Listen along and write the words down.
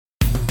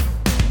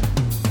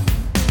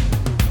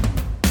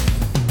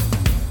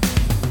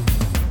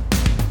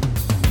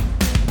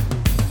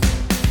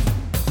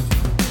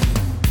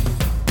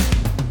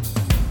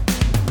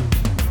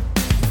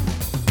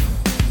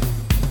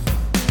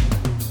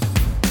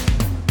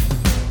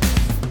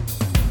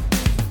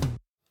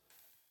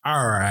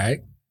All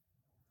right.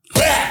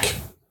 Back.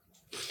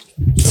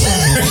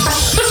 Sesame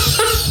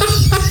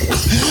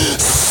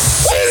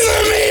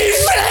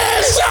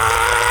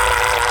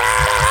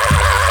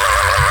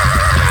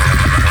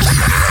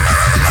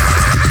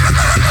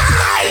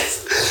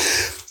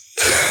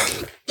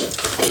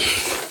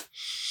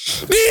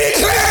The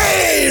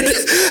acclaimed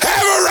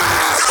have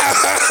arrived.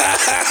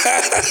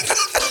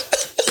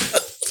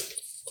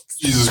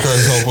 Jesus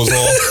Christ, help us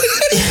all.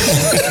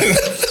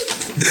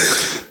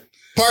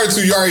 Part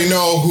 2, you already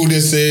know who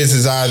this is.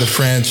 Is I, the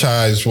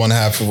franchise, one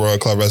half of Royal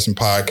Club Wrestling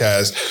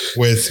Podcast,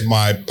 with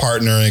my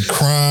partner in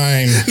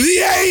crime,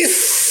 The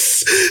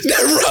ace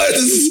that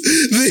runs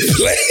the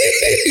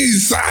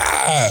place.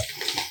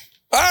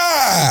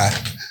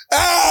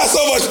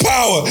 So much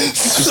power.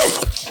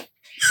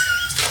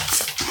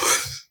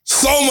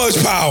 So much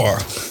power.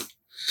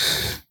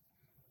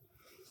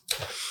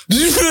 Did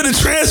you feel the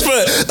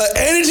transfer of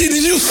energy?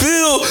 Did you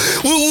feel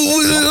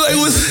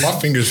my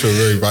fingers feel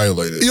very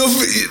violated.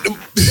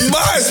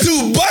 Mine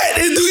too, but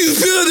do you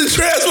feel the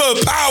transfer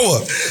of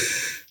power?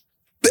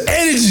 The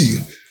energy.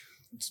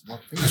 My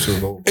fingers feel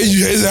low.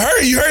 Is it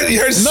hurt? You hurt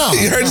yourself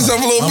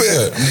a little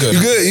bit. I'm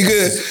good. You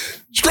good.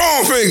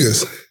 Strong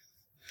fingers.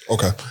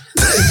 Okay.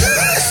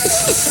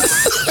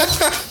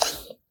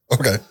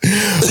 Okay.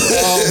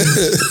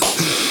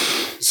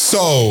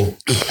 So,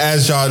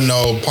 as y'all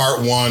know,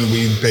 part 1,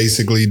 we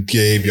basically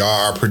gave y'all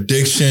our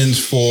predictions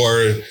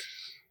for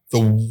the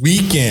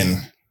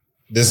weekend,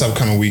 this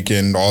upcoming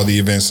weekend, all the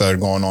events that are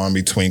going on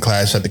between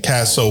Clash at the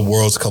Castle,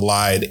 Worlds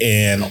Collide,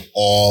 and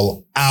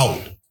All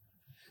Out.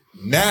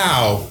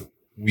 Now,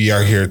 we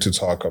are here to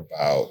talk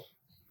about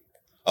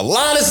a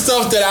lot of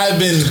stuff that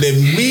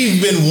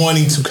we've been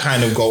wanting to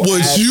kind of go.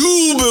 What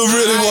you've been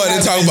really wanting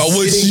to talk about.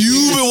 What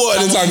you've been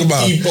wanting to talk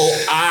about. People,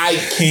 I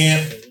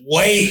can't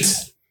wait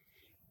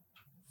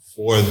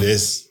for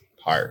this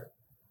part.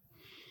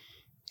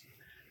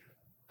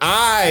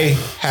 I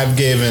have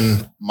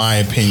given my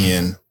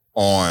opinion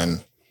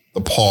on the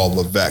Paul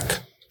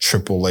Levesque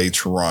Triple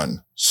H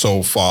run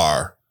so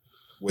far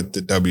with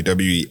the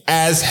WWE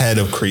as head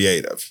of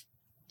creative.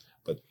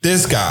 But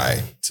this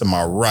guy to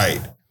my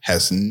right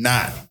has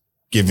not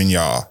given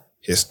y'all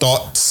his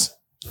thoughts,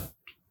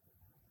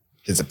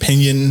 his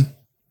opinion.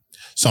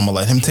 So I'm going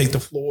to let him take the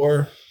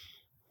floor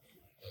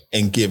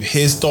and give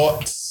his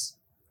thoughts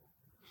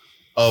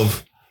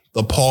of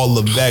the Paul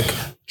Levesque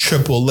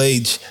Triple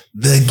H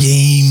The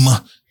Game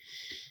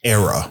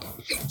era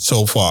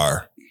so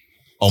far.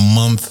 About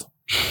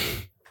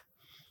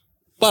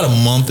a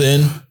month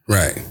in,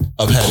 right,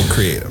 of head of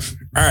creative.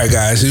 All right,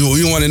 guys,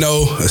 you want to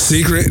know a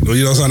secret? Well,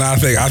 you know something I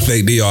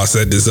think DR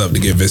set this up to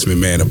get Vince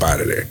McMahon up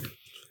out of there.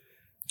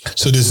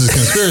 So this is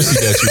conspiracy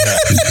that you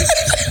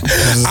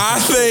have.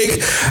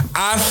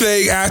 I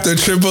think after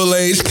Triple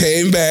H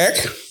came back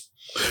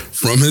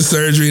from his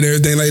surgery and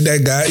everything like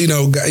that,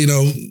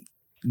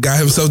 got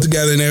himself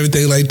together and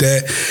everything like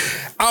that,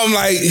 I'm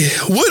like,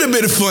 would have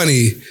been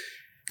funny,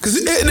 because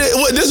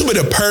this would be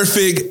the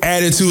perfect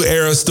Attitude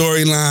Era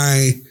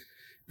storyline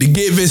to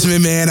get Vince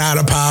McMahon out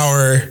of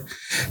power,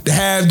 to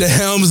have the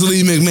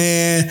Helmsley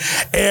McMahon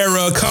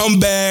era come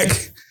back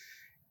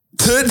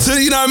to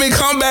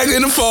come back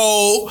in the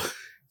fold,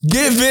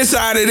 get Vince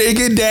out of there,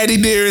 get Daddy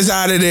Dearest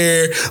out of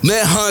there,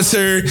 let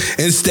Hunter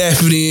and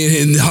Stephanie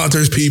and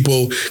Hunter's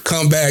people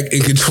come back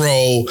and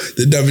control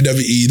the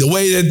WWE the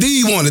way that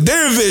they wanted,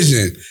 their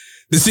vision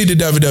to see the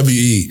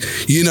WWE.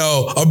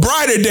 A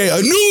brighter day,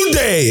 a new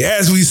day,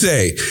 as we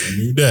say. A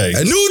new day.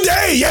 A new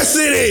day, yes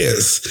it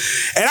is.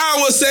 And I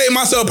will say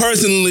myself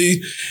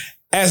personally,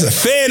 as a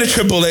fan of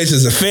Triple H,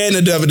 as a fan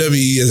of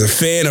WWE, as a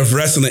fan of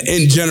wrestling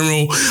in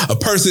general, a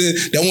person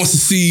that wants to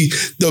see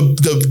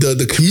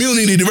the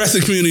community, the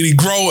wrestling community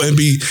grow and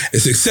be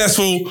as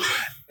successful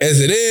as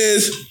it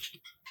is.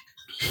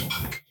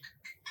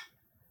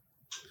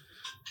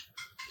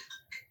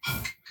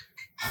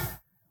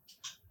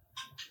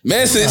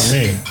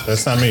 Message.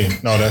 That's not me.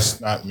 No, that's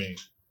not me.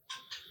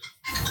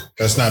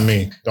 That's not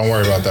me. Don't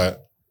worry about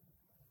that.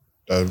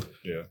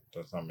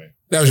 That's not me.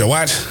 That was your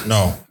watch?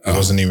 No, it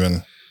wasn't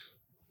even.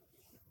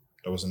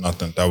 That wasn't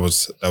nothing. That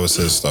was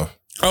his stuff.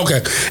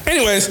 Okay.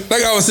 Anyways,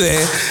 like I was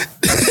saying,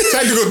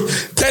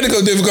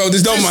 technical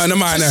difficulties. Don't mind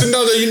that. Just to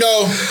know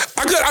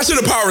that I should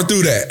have powered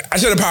through that. I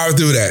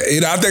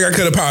think I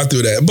could have powered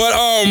through that. But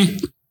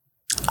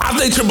I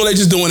think Triple H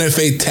is doing a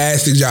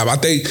fantastic job. I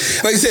think,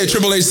 like I said,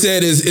 Triple H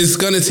said it's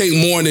going to take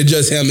more than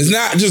just him. It's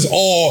not just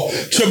all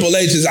Triple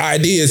H's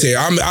ideas here.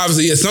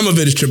 Obviously, yes, some of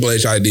it is Triple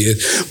H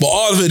ideas, but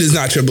all of it is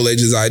not Triple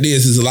H's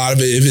ideas. It's a lot of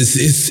it. If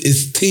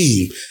it's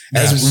team,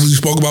 as we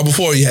spoke about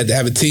before, you had to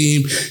have a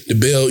team to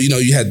build.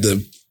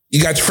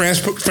 You got your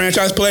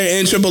franchise player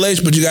in Triple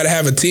H, but you got to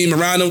have a team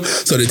around them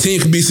so the team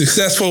can be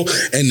successful.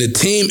 And the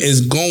team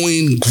is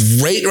going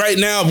great right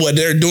now. What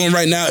they're doing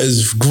right now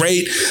is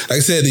great. Like I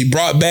said, they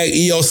brought back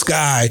Io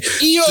Sky.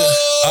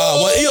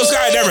 Io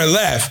Sky never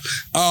left.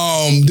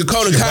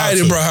 Dakota Kai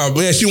didn't brought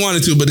her. Yeah, she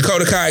wanted to, but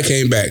Dakota Kai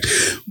came back.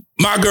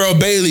 My girl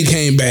Bayley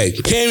came back.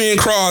 Karrion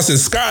Kross and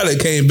Scarlett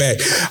came back.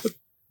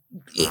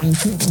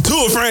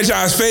 two of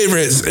franchise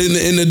favorites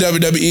in the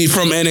WWE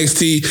from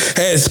NXT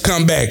has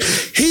come back.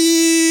 Hero,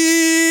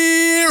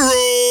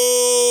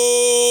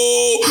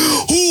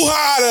 who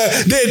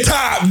harder than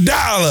Top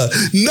Dollar?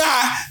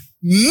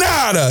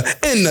 Nada.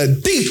 And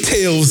the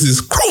details is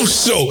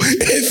crucial.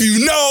 If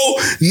you know,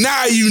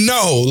 now you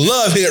know.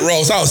 Love Hit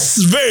Row. So I was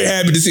very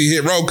happy to see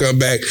Hit Row come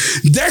back.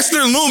 Dexter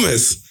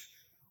Lumis,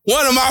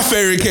 one of my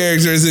favorite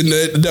characters in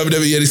the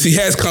WWE NXT,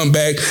 has come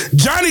back.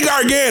 Johnny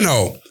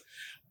Gargano.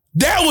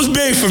 That was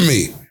big for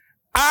me.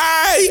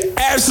 I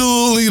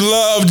absolutely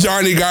love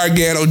Johnny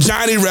Gargano,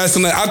 Johnny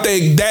Wrestling. I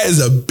think that is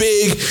a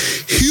big,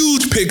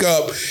 huge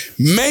pickup,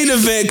 main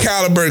event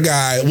caliber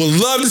guy. Would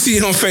love to see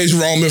him face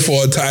Roman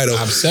for a title.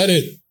 I've said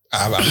it.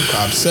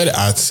 I've said it.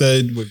 I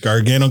said with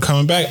Gargano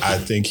coming back, I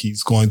think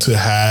he's going to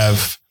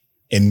have,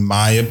 in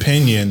my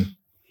opinion,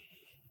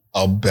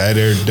 a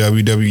better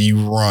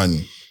WWE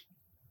run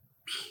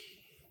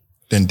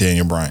than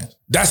Daniel Bryan.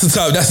 That's the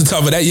tough.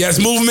 That yes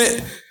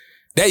movement.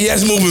 That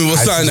yes movement was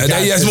something.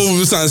 That yes movement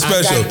was something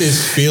special. I got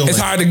this feeling. It's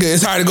hard to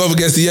go up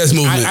against the yes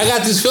movement. I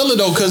got this feeling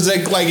though, because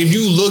like if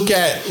you look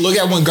at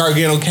when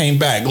Gargano came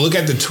back, look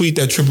at the tweet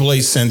that Triple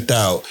H sent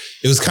out.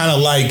 It was kind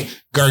of like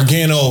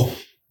Gargano.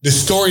 The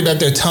story that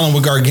they're telling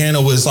with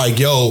Gargano was like,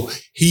 yo,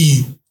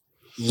 he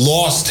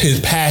lost his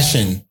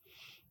passion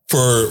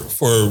for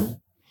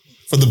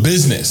the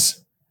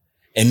business,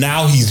 and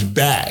now he's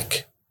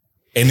back,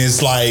 and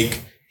it's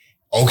like,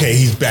 okay,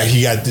 he's back.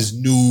 He got this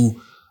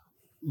new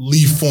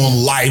leaf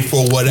on life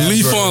or whatever.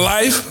 Leaf on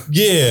life?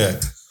 Yeah.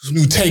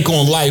 New take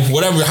on life,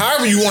 whatever.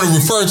 However you want to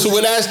refer to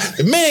it as.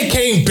 The man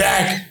came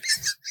back.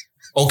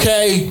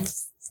 Okay.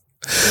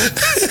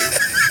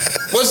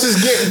 What's his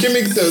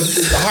gimmick?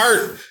 The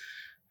heart?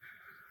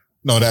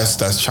 No, that's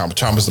Ciampa.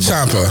 Ciampa's the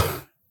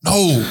Ciampa.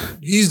 No,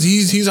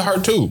 he's a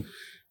heart too.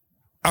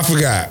 I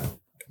forgot.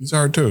 He's a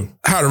heart too.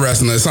 How to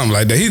Wrestling or something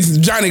like that. He's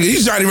Johnny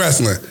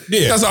Wrestling.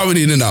 Yeah. That's all we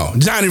need to know.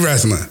 Johnny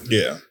Wrestling.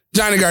 Yeah.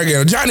 Johnny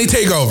Gargano, Johnny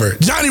Takeover,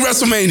 Johnny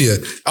WrestleMania.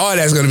 All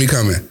that's going to be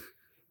coming. I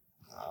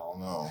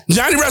don't know.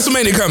 Johnny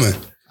WrestleMania coming.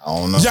 I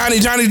don't know. Johnny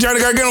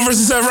Gargano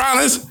versus Seth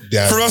Rollins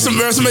for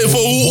WrestleMania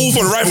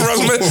for the right for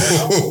WrestleMania.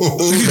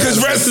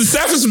 Because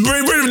Seth is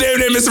pretty damn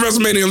near Mr.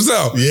 WrestleMania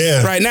himself.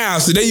 Yeah. Right now.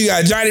 So then you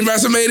got Johnny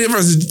WrestleMania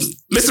versus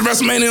Mr.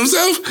 WrestleMania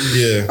himself.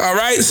 Yeah. All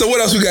right. So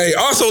what else we got here?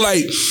 Also,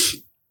 like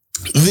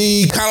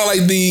the kind of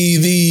like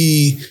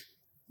the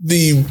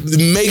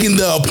making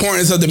the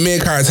importance of the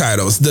mid-card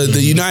titles,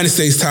 the United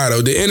States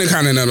title, the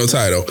Intercontinental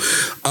title.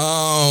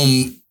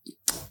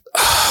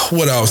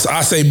 What else?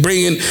 I say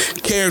bringing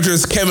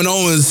characters. Kevin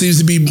Owens seems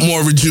to be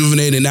more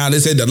rejuvenated now. They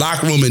said the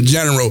locker room in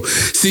general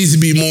seems to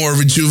be more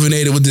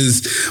rejuvenated with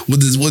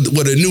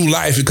a new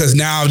life, because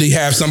now they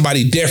have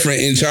somebody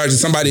different in charge, of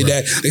somebody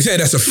that they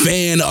said that's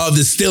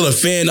still a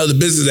fan of the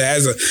business, that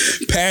has a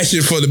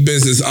passion for the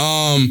business.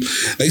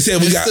 They said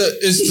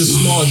it's the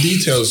small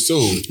details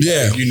too.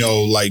 Yeah,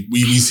 like, like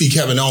we see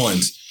Kevin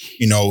Owens.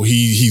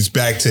 He's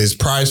back to his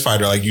prize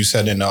fighter, like you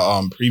said in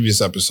the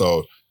previous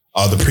episode.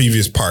 The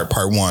previous part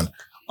one.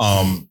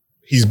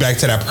 He's back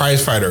to that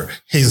prize fighter.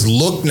 His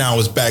look now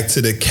is back to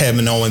the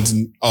Kevin Owens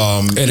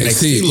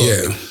NXT look.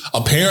 Yeah.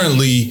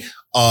 Apparently,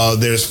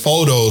 there's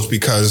photos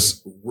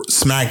because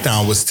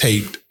SmackDown was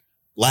taped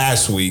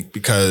last week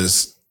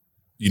because,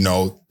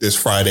 this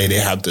Friday they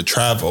have to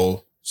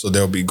travel, so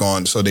they'll be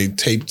gone. So they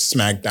taped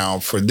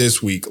SmackDown for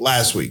this week,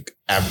 last week,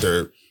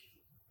 after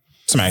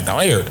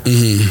SmackDown aired.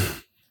 Mm-hmm.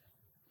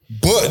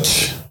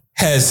 Butch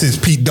has his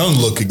Pete Dunne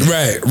look again.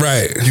 Right.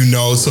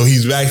 So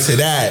he's back to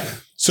that.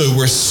 So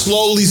we're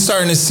slowly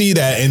starting to see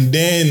that. And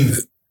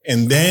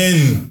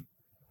then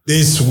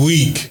this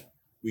week,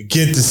 we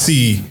get to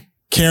see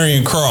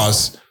Karrion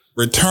Kross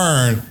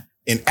return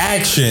in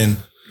action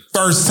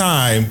first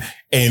time.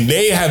 And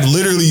they have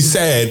literally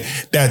said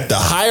that the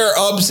higher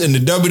ups in the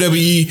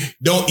WWE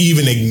don't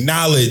even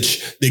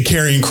acknowledge the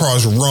Karrion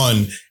Kross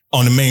run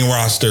on the main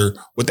roster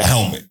with the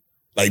helmet.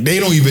 Like they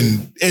don't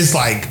even, it's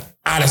like,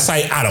 out of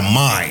sight, out of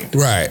mind.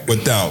 Right.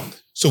 With them.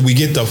 So we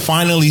get to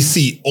finally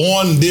see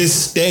on this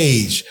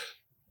stage.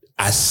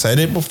 I said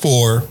it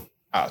before.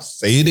 I'll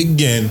say it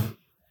again.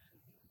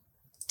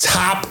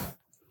 Top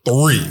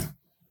 3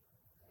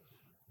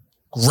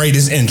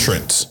 greatest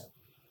entrants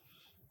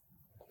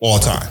all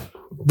time.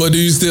 But do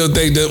you still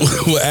think that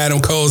what Adam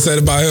Cole said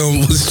about him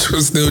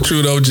was still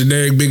true though?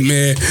 Generic big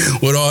man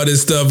with all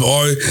this stuff.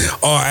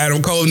 All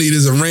Adam Cole need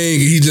is a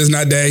ring. He just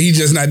not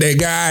that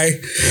guy.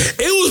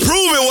 It was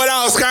proven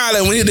without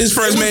Scarlett when his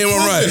first main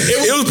run.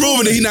 It was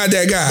proven that he's not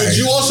that guy. But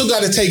you also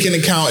got to take into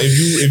account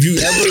if you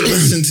ever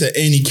listen to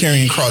any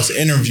Karrion Kross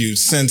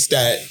interviews since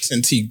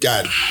he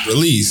got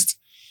released,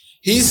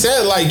 he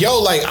said it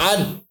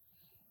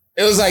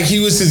was like he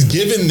was just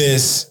given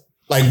this,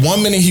 like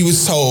 1 minute he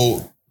was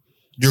told,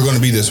 you're going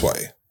to be this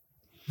way.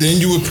 Then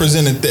you were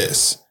presented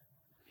this.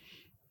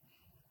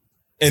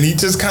 And he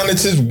just kind of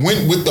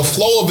went with the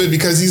flow of it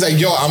because he's like,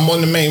 yo, I'm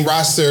on the main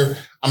roster.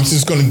 I'm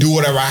just going to do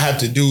whatever I have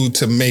to do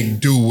to make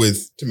do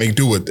with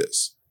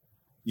this.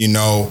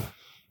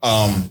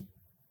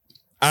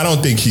 I I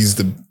don't think he's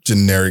the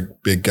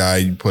generic big guy.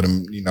 You put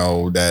him,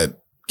 that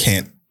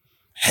can't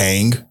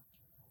hang.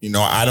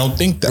 I don't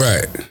think that.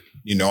 Right.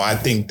 I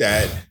think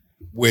that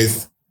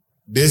with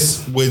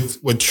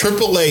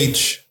Triple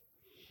H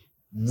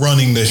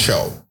running the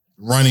show,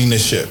 running the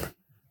ship,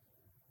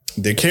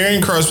 the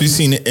Karrion Kross we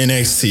seen in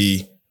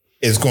NXT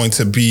is going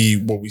to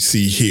be what we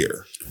see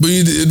here. But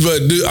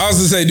I was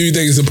to say, do you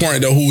think it's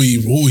important though who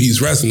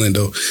he's wrestling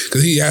though?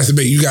 Because he has to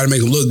make, you got to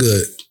make him look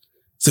good.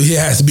 So he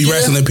has to be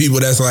wrestling people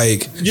that's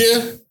like,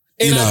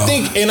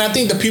 And I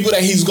think the people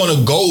that he's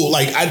gonna go,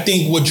 like, I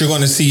think what you're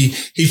gonna see,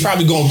 he's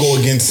probably gonna go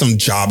against some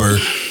jobber,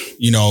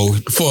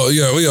 for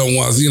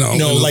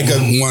like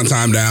a one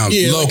time down,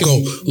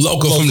 local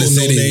from the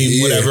city,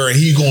 name, whatever, and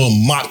he's gonna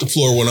mop the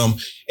floor with him,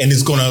 and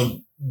it's gonna,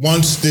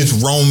 once this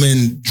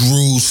Roman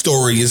Drew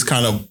story is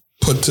kind of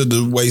put to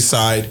the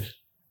wayside,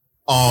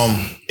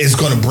 it's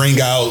gonna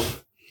bring out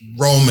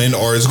Roman,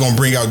 or it's gonna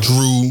bring out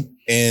Drew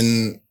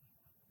and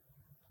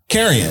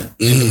Karrion,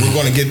 and we're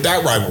gonna get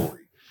that rivalry.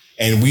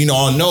 And we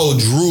all know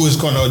Drew is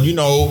gonna,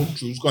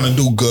 Drew's gonna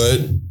do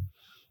good.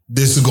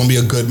 This is gonna be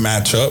a good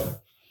matchup,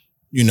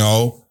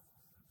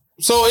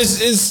 So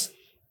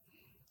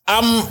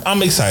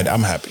I'm excited.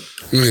 I'm happy.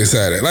 I'm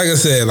excited. Like I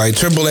said, like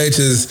Triple H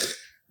has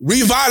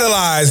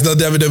revitalized the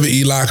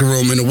WWE locker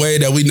room in a way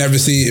that we never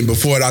seen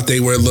before. I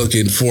think we're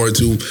looking forward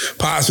to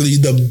possibly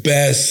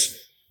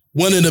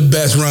one of the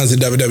best runs in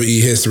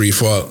WWE history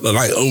for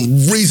like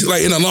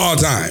in a long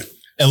time.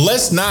 And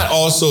let's not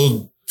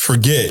also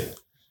forget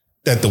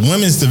that the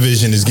women's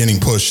division is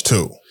getting pushed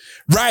too.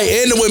 Right,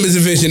 and the women's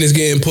division is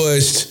getting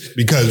pushed.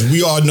 Because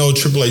we all know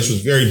Triple H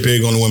was very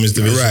big on the women's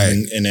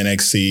division in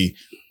NXT.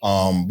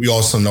 We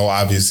also know,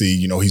 obviously,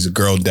 he's a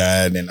girl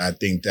dad. And I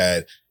think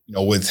that,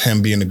 with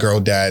him being a girl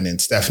dad and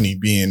Stephanie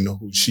being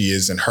who she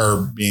is and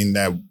her being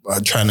that,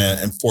 trying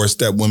to enforce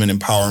that women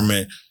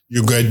empowerment,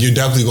 you're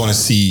definitely going to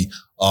see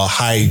a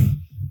high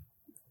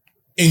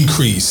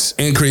increase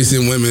in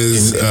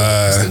women's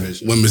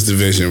women's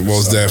division.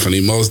 Most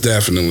definitely.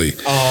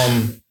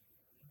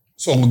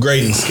 So on a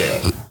grading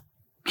scale,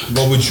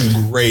 what would you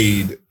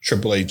grade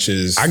Triple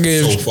H's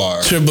so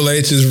far? Triple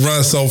H's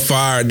run so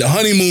far, the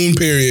honeymoon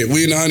period.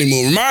 We in the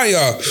honeymoon. Remind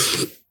y'all,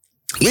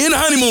 we in the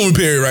honeymoon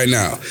period right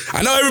now.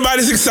 I know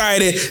everybody's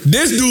excited.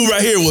 This dude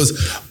right here was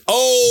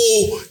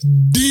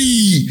OD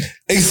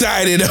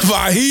excited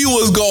about. He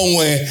was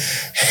going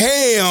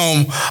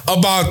ham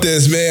about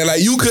this, man.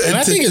 Like you couldn't. And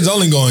I think it's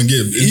only going to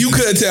give. You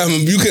couldn't tell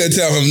him. You couldn't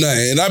tell him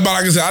nothing. And like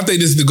I said, I think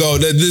this is the goal.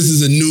 That this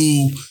is a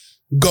new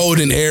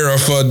golden era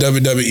for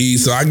WWE.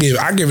 So I give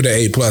it an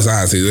A+.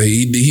 Honestly,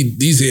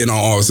 he's hitting on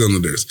all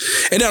cylinders.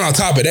 And then on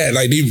top of that,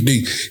 like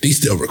they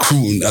still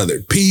recruiting other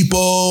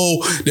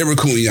people. They're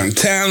recruiting young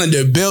talent.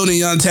 They're building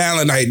young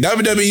talent. Like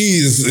WWE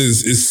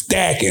is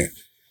stacking.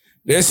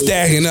 They're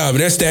stacking up.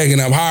 They're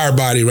stacking up hard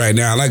body right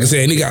now. Like I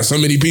said, and they got so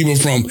many people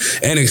from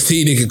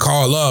NXT they can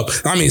call up.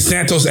 I mean,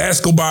 Santos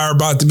Escobar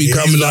about to be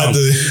coming up.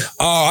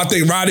 I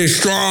think Roddy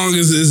Strong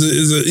is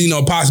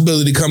a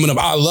possibility coming up.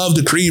 I love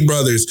the Creed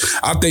brothers.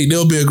 I think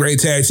they'll be a great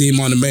tag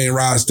team on the main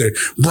roster.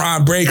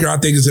 Braun Breaker, I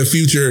think, is a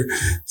future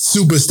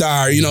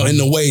superstar, in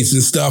the weights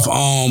and stuff.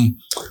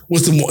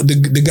 What's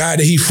the guy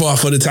that he fought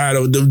for the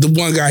title? The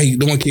one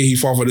kid he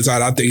fought for the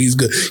title, I think he's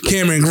good.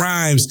 Cameron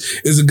Grimes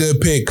is a good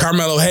pick.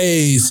 Carmelo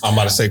Hayes. I'm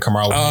about to say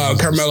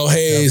Carmelo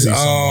Hayes.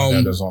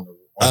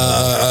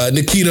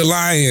 Nikita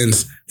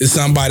Lyons is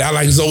somebody. I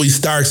like Zoe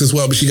Starks as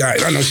well, but she got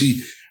hurt on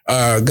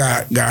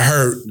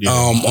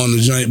the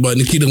joint. But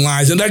Nikita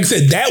Lyons, and like I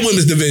said, that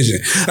women's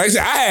division. Like I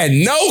said, I had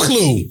no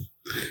clue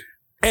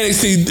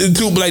NXT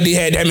too, like they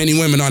had that many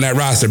women on that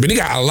roster, but they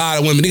got a lot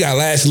of women. They got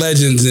Lash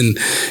Legends and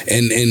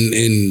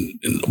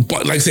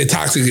like I said,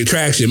 Toxic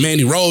Attraction.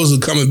 Mandy Rose is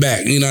coming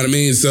back. You know what I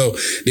mean? So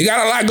they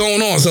got a lot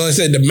going on. So like I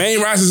said, the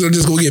main rosters are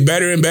just gonna get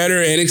better and better.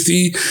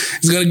 NXT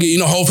is gonna get,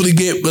 hopefully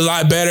get a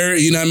lot better.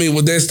 You know what I mean?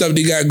 With that stuff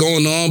they got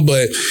going on.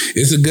 But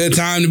it's a good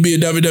time to be a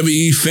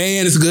WWE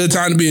fan. It's a good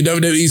time to be a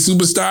WWE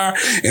superstar.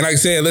 And like I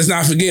said, let's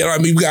not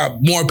forget, we got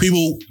more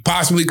people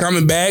possibly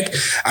coming back.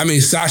 I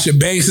mean, Sasha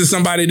Banks is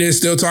somebody they're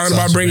still talking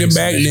about bringing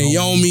back.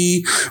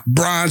 Naomi,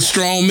 Braun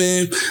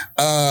Strowman,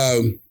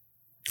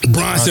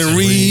 Bronson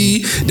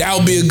Reed. That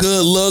would be a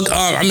good look.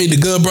 The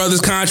Good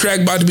Brothers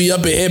contract about to be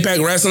up at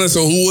Impact Wrestling,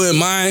 so who wouldn't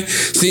mind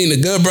seeing the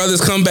Good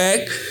Brothers come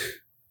back?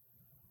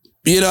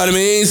 You know what I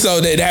mean? So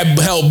that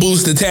help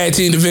boost the tag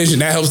team division.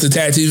 That helps the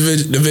tag team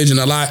division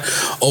a lot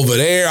over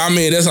there. I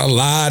mean, there's a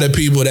lot of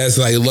people that's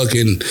like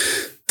looking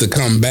to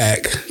come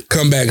back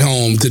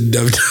home to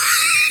WWE.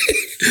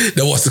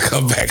 That wants to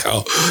come back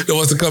home. That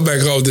wants to come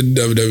back home to the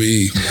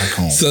WWE.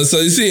 So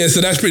you see,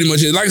 so that's pretty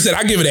much it. Like I said,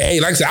 I give it an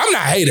A. Like I said, I'm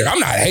not a hater. I'm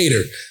not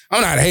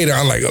a hater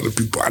unlike other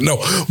people I know.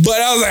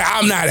 But I was like,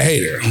 I'm not a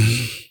hater.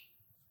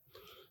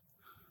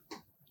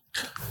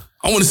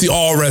 I want to see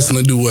all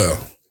wrestling do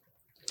well.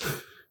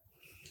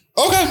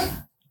 Okay.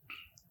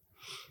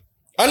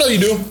 I know you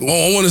do.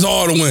 I want us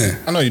all to win.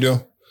 I know you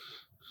do.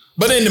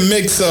 But in the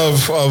mix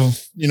of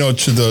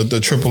the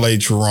Triple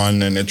H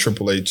run and the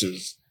Triple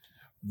H's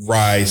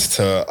rise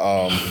to,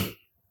 I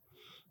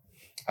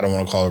I don't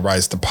want to call it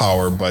rise to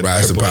power, but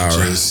Rise to Triple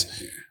power.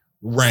 H's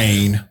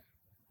reign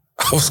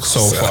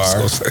so far.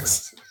 I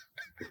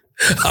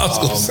was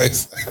gonna say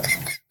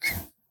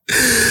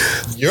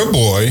Your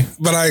boy,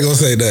 but I ain't gonna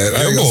say that.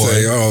 I ain't Your gonna boy.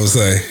 say. I don't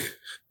say.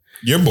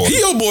 your boy, He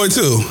your boy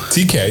too.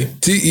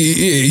 TK,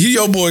 He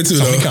your boy too.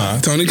 Tony though.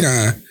 Khan. Tony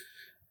Khan.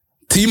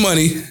 T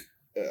Money.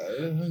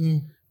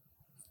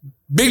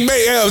 Big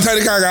Bay L.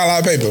 Tony Khan got a lot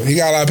of paper. He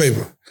got a lot of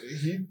paper.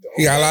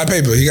 He got a lot of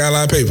paper. He got a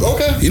lot of paper.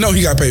 Okay. You know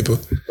he got paper.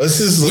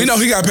 We know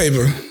he got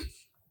paper.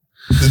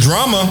 the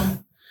drama.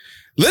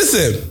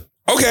 Listen.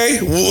 Okay.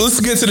 Well, let's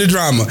get to the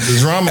drama. The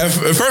drama.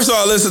 First of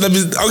all, listen. Let's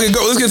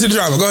get to the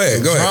drama. Go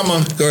ahead.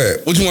 Drama. Go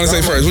ahead. What you want to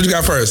say first? What you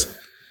got first?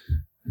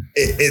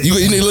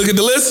 You need to look at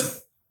the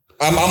list?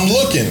 I'm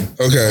looking.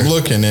 Okay. I'm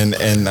looking,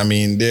 and I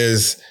mean,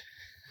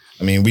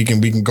 we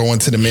can go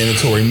into the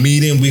mandatory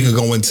meeting. We can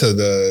go into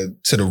the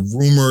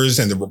rumors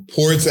and the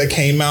reports that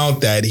came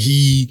out that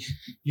he,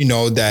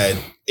 that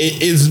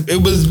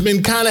it was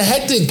been kind of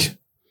hectic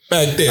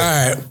back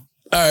there.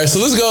 All right. So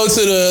let's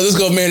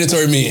go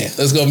mandatory meeting.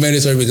 Let's go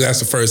mandatory because that's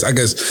the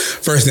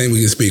first thing we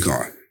can speak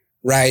on.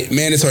 Right?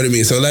 Mandatory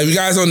meeting. So like you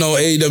guys don't know,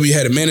 AEW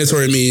had a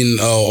mandatory meeting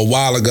a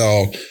while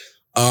ago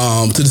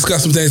to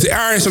discuss some things, to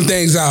iron some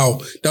things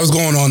out that was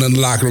going on in the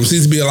locker room.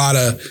 Seems to be a lot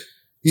of,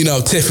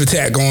 tit for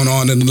tat going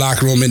on in the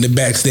locker room, in the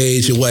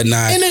backstage and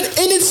whatnot. And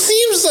it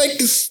seems like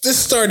this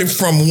started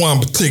from one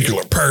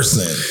particular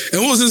person.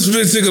 And who was this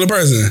particular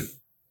person?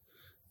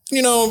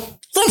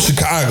 From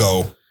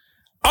Chicago.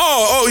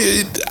 Oh,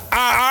 yeah.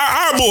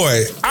 Our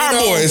boy,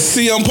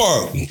 CM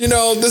Punk.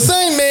 The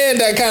same man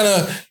that kind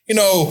of,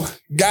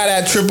 got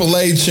at Triple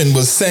H and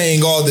was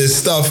saying all this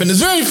stuff. And it's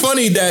very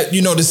funny that,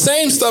 the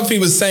same stuff he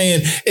was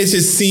saying, it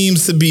just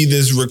seems to be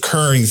this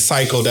recurring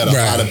cycle that a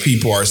lot of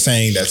people are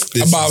saying that's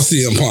about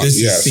CM Punk. This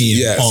is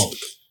CM Punk.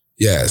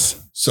 Yes.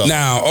 So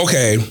now,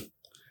 okay.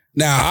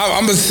 Now,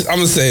 I'm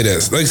gonna say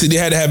this. Like, see, they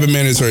had to have a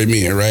mandatory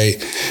meeting, right?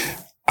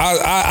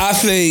 I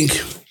think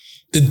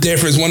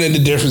one of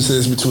the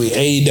differences between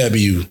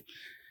AEW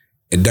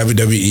and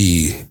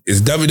WWE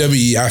is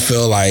WWE, I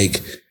feel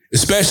like,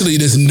 especially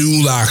this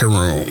new locker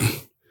room,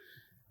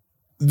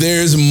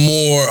 there's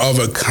more of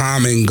a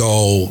common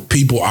goal.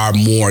 People are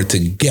more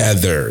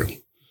together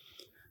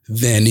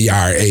than they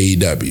are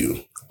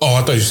AEW. Oh,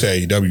 I thought you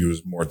said AEW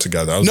was more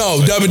together.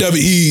 No,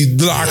 WWE,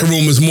 the locker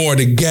room is more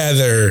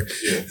together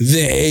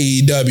than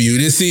AEW.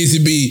 This seems to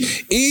be,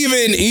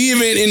 even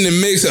in the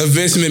mix of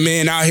Vince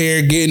McMahon out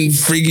here getting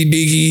freaky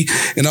deaky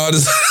and all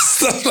this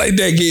stuff like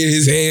that, getting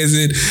his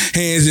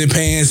hands in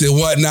pants and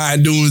whatnot,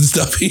 and doing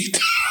stuff he do.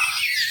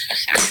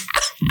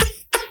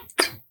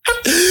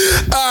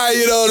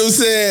 You know what I'm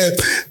saying?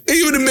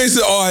 Even in the mix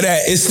of all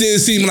that, it still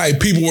seemed like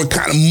people were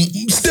kind of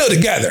still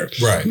together.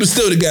 Right. But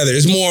still together.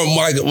 It's more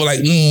like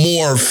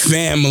more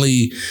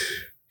family,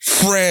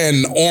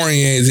 friend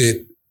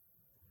oriented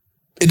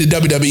in the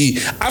WWE.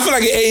 I feel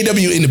like in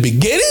AEW in the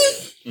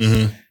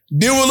beginning,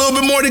 they were a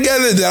little bit more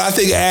together than I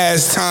think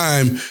as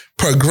time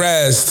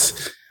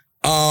progressed.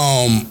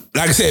 Like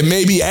I said,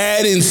 maybe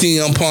adding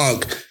CM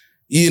Punk,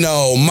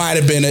 might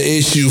have been an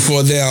issue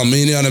for them.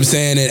 You know what I'm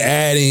saying? And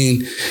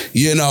adding,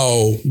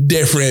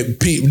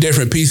 different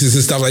pieces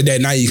and stuff like that.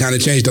 Now you kind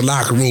of change the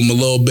locker room a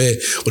little bit,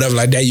 whatever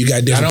like that. You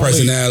got different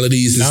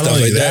personalities and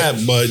stuff like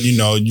that. But you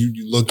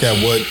look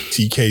at what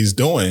TK's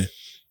doing.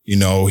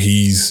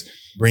 He's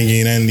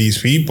bringing in these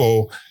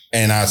people,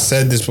 and I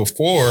said this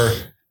before.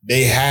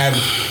 They have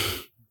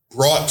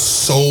brought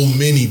so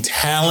many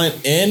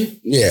talent in,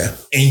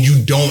 and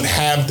you don't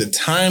have the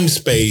time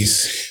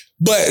space.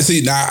 But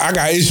see, now I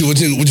got issue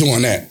with you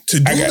on that.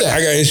 I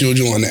got issue with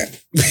you on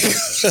that.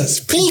 Because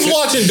who's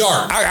watching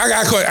Dark? I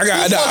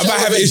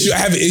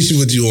have an issue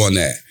with you on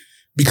that.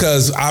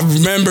 Because I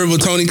remember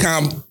with Tony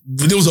Khan,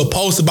 there was a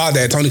post about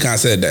that. Tony Khan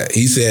said that.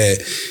 He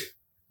said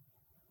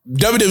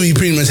WWE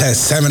pretty much has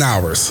 7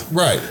 hours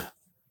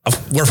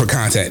worth of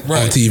content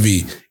on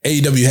TV.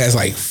 AEW has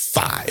like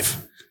 5.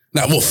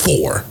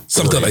 4,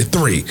 something like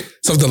 3,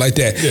 something like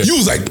that. Yeah. You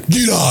was like,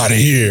 get out of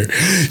here.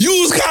 You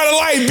was kind of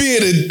like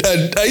being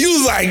you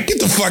was like, get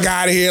the fuck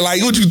out of here.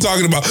 Like, what you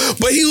talking about?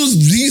 But he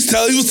was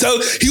telling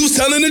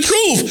the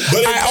truth.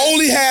 But I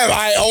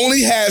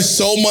only have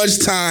so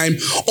much time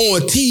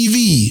on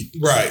TV,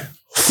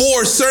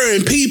 for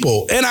certain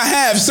people, and I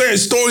have certain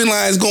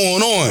storylines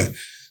going on.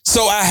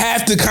 So I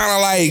have to kind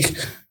of like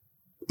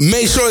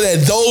make sure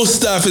that those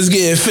stuff is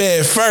getting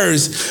fed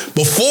first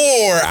before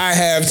I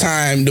have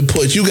time to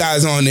put you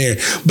guys on there.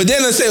 But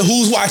then let's say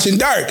who's watching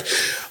Dark.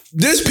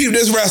 There's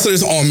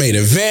wrestlers on Main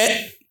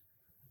Event,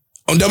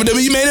 on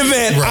WWE Main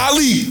Event.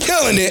 Ali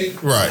killing it.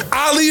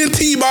 Ali and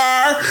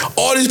T-Bar,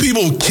 all these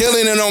people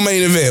killing it on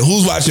Main Event.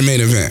 Who's watching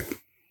Main Event?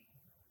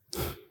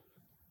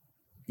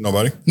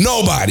 Nobody.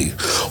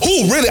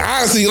 Who really,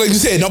 honestly, like you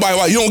said,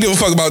 nobody. You don't give a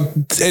fuck about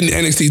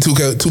NXT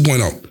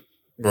 2.0.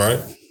 Right.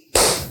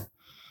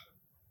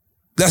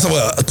 That's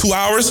what, 2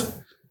 hours?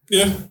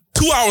 Yeah.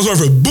 2 hours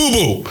worth of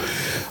boo-boo.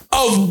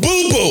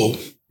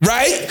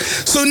 Right?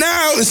 So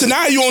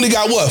now you only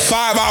got what?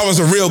 5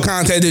 hours of real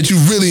content that you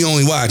really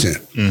only watching.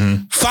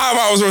 5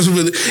 hours worth of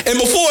really.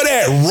 And before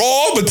that,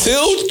 Raw,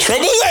 until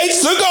Triple H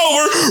took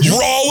over,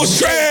 Raw was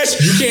trash.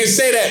 You can't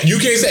say that. You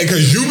can't say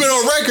because you've been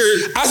on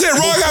record. I said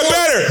Raw got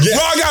better. Yeah.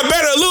 Raw got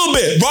better a little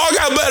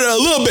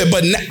bit.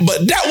 But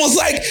that was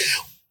like,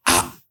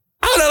 I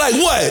don't know,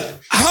 like what?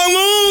 How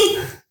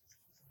long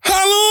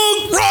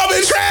Raw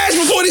been trash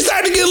before they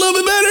started to get a little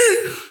bit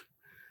better?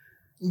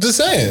 Just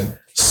saying.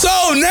 So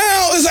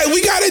now it's like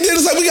we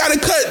gotta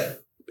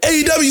cut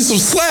AEW some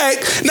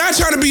slack. Not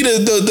trying to be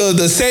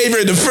the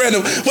savior, the friend,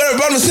 of whatever.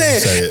 But I'm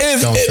saying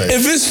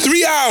if it's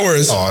 3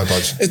 hours,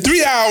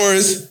 3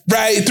 hours,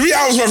 right? 3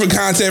 hours worth of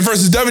content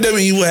versus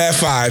WWE will have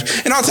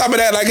 5. And on top of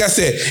that, like I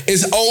said,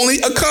 it's only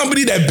a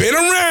company that been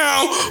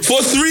around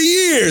for 3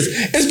 years.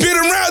 It's been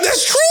around.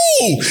 That's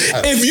true.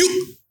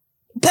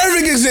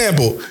 Perfect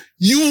example.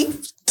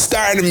 You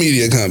start a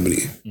media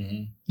company.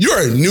 You're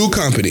a new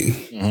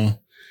company.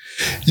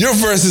 You're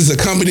versus a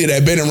company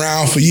that been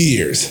around for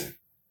years.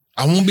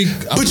 I won't be.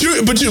 But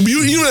you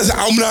know,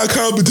 I'm not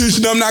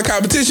competition.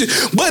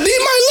 But they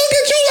might look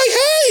at you like,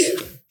 hey,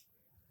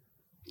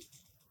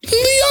 the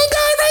young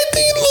guy right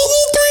there,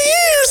 little 3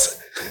 years,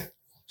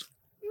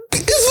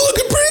 it's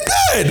looking pretty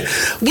good.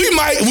 We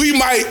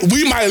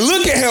might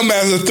look at him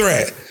as a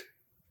threat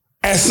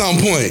at some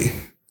point.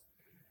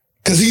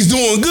 Cause he's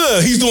doing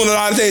good. He's doing a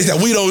lot of things that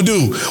we don't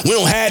do. We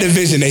don't have the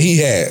vision that he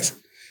has.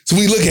 So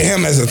we look at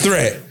him as a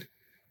threat.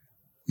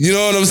 You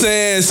know what I'm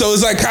saying? So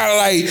it's like kind of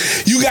like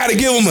you got to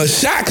give them a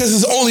shot because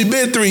it's only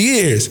been 3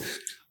 years.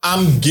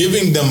 I'm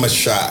giving them a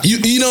shot.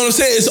 You know what I'm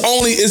saying?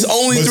 It's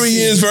only 3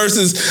 years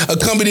versus a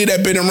company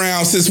that been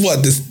around since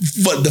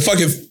the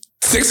fucking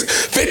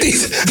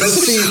 50s. But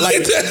see,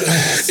 like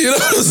you know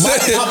what I'm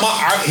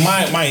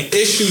saying? My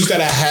issues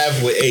that I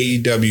have with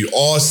AEW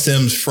all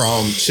stems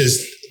from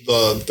just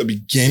the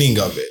beginning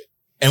of it,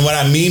 and what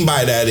I mean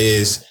by that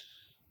is.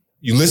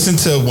 You listen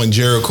to when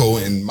Jericho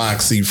and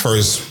Moxley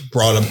first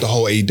brought up the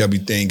whole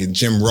AEW thing and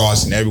Jim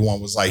Ross and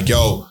everyone was like,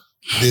 yo,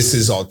 this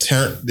is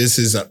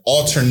an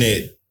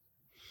alternate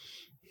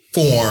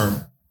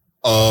form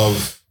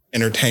of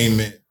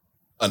entertainment,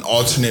 an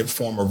alternate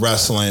form of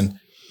wrestling.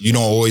 You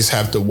don't always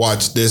have to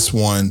watch this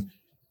one.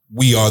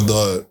 We are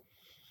the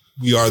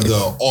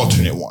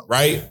alternate one,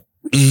 right?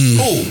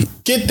 Cool.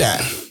 Get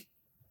that.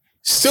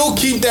 Still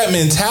keep that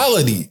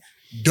mentality.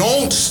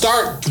 Don't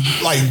start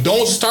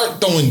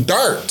throwing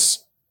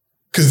darts.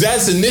 Cause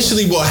that's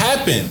initially what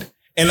happened.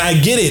 And I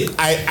get it.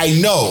 I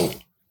know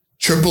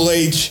Triple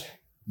H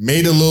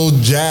made a little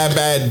jab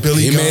at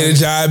Billy Gunn. He made a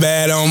jab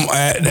at him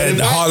at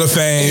the Hall of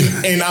Fame.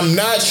 And I'm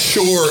not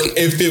sure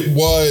if it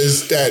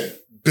was that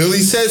Billy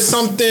said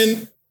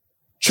something,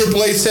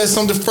 Triple H said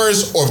something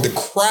first, or if the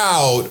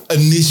crowd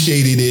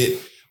initiated it.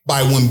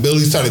 By when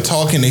Billy started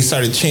talking, they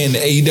started chanting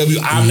the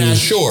AEW. I'm not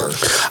sure.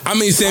 I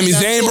mean, Sami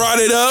Zayn brought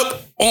it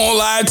up on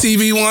live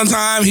TV one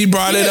time. He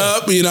brought it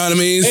up. You know what I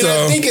mean? And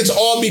I think it's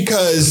all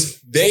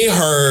because they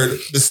heard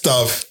the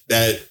stuff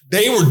that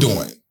they were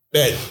doing,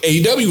 that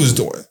AEW was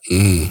doing.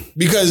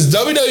 Because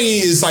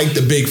WWE is like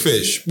the big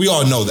fish. We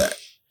all know that.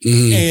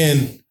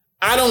 And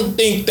I don't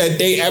think that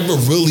they ever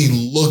really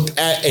looked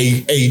at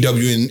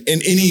AEW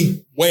in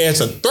any way as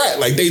a threat.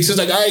 Like they just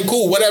like, all right,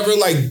 cool, whatever.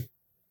 Like,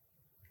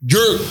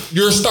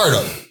 You're a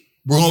startup.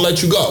 We're gonna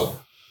let you go.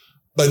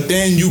 But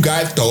then you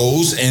got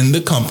those in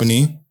the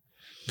company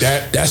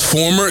that's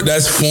former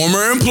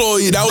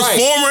employees. That was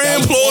former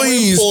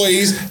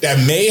employees that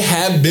may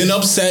have been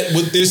upset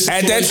with this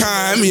at that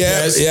time.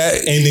 Yeah.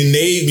 And then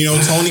they,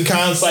 Tony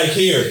Khan's like,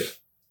 here,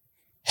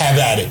 have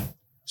at it.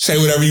 Say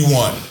whatever you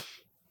want.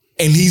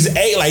 And he's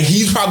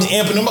probably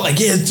amping them up. Like,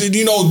 yeah,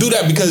 do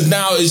that because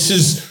now it's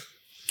just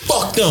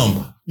fuck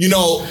them.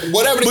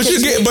 Whatever the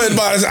case. But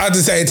at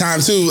the same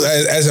time too,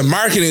 as a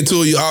marketing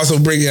tool, you also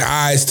bring your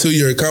eyes to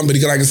your company.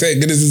 Because like I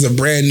said, this is a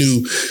brand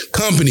new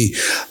company.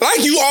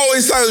 Like you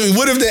always tell me,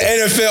 what if the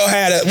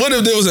NFL what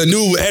if there was a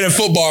new NFL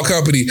football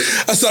company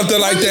or something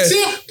like that?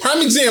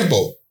 Prime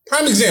example.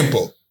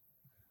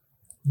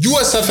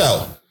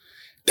 USFL.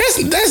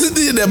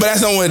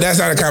 That's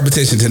not a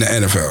competition to the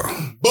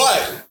NFL.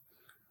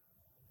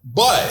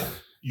 But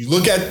you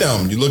look at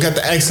them. You look at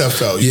the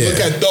XFL. You look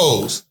at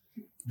those.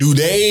 Do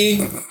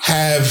they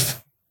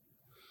have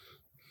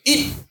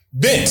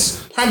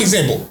Vince? Prime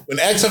example. When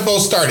the XFL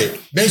started,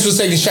 Vince was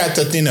taking shots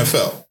at the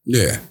NFL.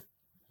 Yeah.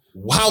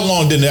 How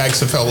long did the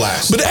XFL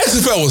last? But the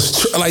XFL was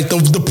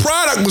the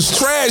product was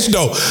trash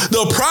though.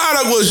 The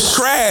product was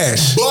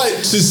trash. But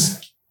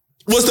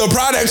was the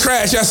product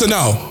trash? Yes or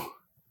no?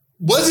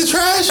 Was it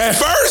trash at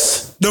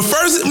first? The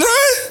first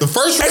run. The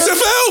first run?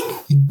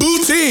 XFL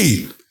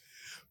booty.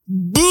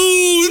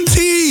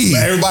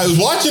 But everybody was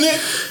watching it.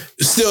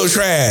 Still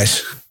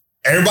trash.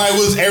 Everybody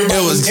was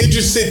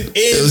interested in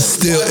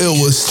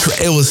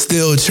it was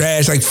still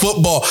trash. Like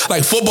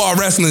football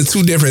wrestling is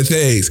two different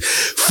things.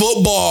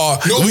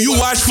 When you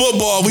watch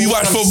football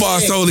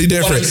is totally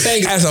different.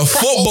 As a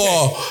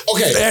football,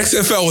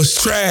 XFL was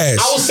trash.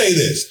 I will say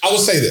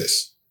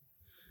this.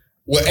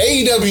 What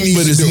AEW needs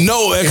but to it's do,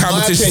 no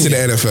competition to the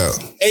NFL.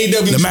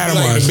 AEW needs to be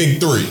like the big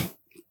three.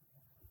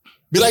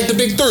 Be like the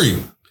big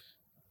three.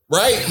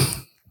 Right?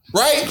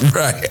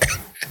 Right.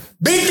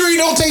 Big three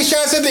don't take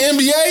shots at the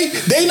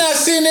NBA. They not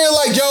sitting there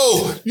like,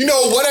 yo, you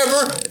know,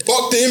 whatever.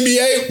 Fuck the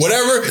NBA,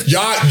 whatever.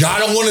 Y'all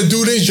don't want to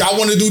do this. Y'all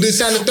want to do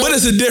this kind of thing. But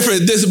it's a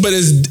different.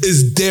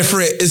 It's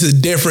different. It's a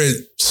different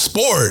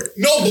sport.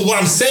 No, but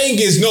what I'm saying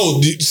is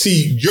no.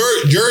 See,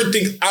 your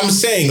thing. I'm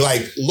saying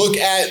like, look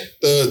at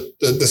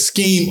the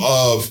scheme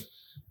of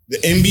the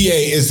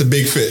NBA is the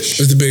big fish.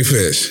 It's the big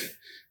fish.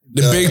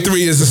 The big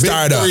three is the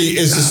startup. Big three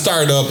is the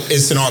startup.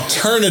 It's an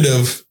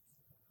alternative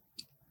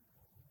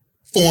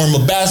form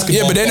of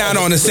basketball. Yeah, but they're not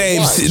on the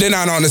same. They're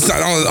not on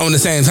the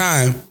same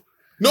time.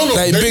 No.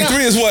 Like big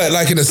three is what?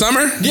 Like in the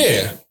summer?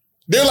 Yeah,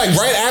 they're like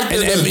right after.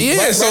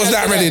 So it's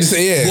not ready to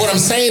say. Yeah. What I'm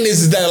saying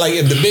is that like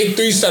if the big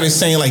three started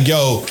saying like,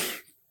 yo,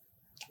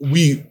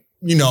 we.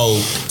 You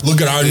know, look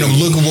at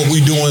look at what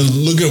we're doing.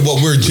 Look at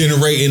what we're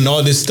generating.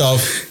 All this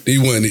stuff. They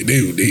wouldn't.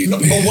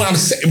 But what I'm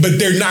saying, but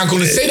they're not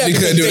going to say that. They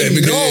couldn't do that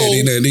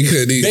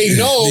because they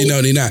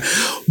know they're not.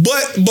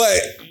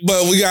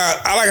 But we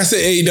got. Like I said,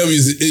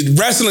 AEW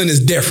wrestling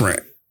is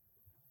different.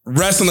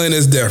 Wrestling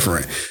is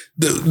different.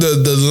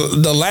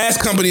 The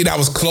last company that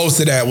was close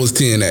to that was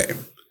TNA,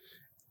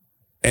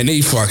 and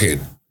they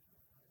fucking.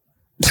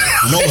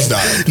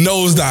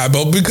 Nosedive,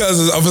 but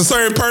because of a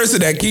certain person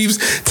that keeps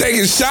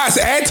taking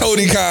shots at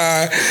Tony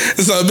Khan,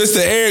 so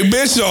Mr. Eric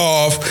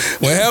Bischoff,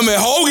 when him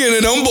and Hogan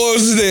and them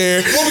boys was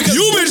there,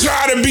 you've been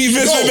trying to beat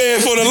Vince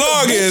McMahon for the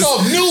longest.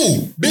 Bischoff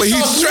knew, but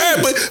he's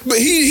trying, but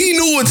he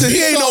knew until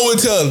he ain't know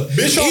until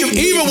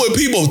even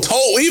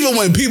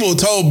when people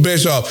told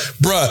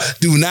Bischoff, bruh,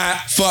 do not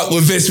fuck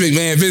with Vince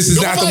McMahon. Vince is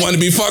not the one to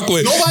be fucked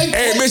with.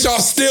 Eric Bischoff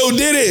still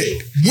did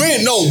it.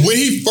 When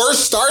he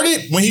first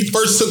started, when he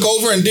first took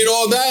over and did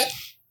all that,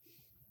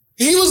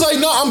 he was like,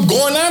 no, I'm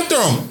going after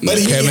him. But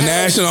Kevin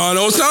Nash and all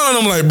those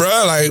telling him like, bro,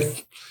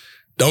 like,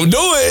 don't do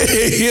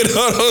it. You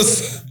know.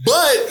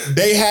 But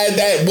they had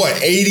that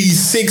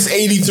 86,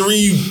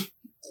 83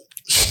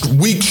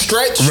 week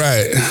stretch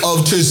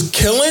of just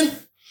killing,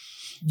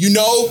 you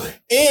know.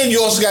 And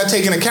you also got to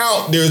take into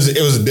account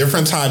it was a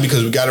different time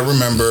because we got to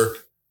remember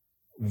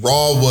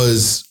Raw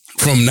was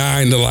from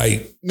 9 to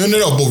like no.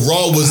 But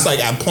Raw was like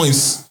at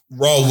points.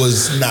 Raw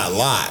was not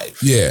live.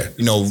 Yeah.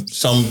 You know,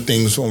 some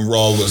things on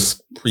Raw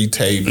was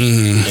pre-taped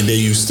and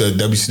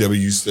WCW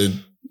used to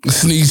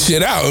sneak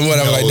shit out and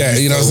whatever like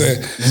that. You know what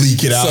I'm saying?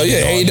 Leak it out. So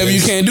yeah,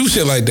 AEW can't do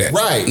shit like that.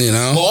 Right. You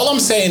know? Well, all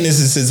I'm saying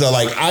is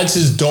like, I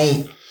just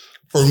don't,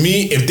 for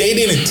me, if they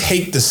didn't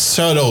take the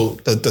subtle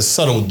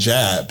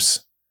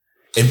jabs,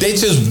 if they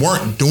just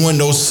weren't doing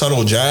those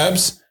subtle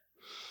jabs,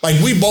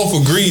 like we both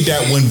agreed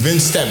that when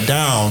Vince stepped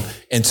down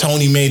and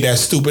Tony made that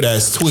stupid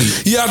ass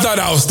tweet. Yeah, I thought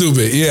that was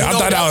stupid. Yeah, I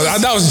thought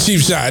that was a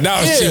cheap shot. That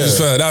was cheap as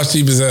fuck. That was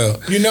cheap as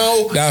hell. You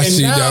know, that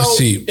was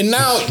cheap. And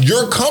now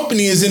your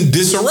company is in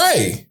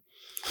disarray.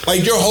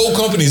 Like your whole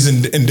company is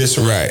in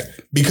disarray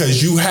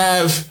because you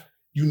have,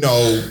 you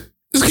know,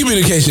 it's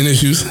communication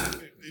issues.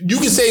 You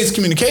can say it's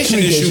communication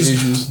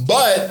issues,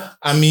 but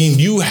I mean,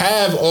 you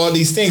have all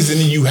these things, and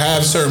then you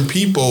have certain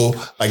people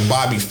like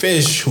Bobby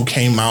Fish who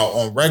came out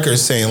on record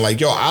saying like,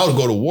 yo, I'll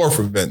go to war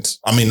for Vince.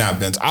 I mean, not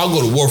Vince. I'll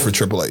go to war for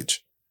Triple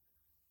H.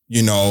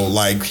 You know,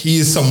 like he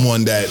is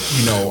someone that,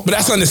 you know. But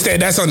that's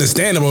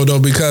understandable though,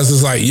 because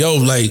it's like, yo,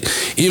 like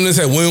even if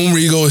William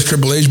Regal is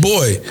Triple H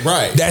boy.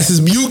 Right. That's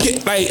his, you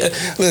can't like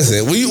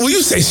listen, when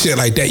you say shit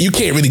like that, you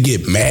can't really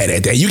get mad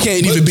at that. You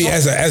can't even be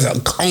as an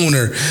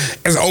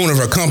owner of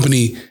a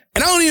company.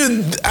 And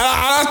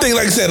I think,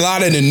 like I said, a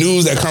lot of the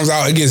news that comes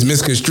out, it gets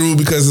misconstrued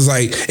because it's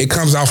like, it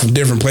comes out from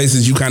different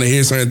places. You kind of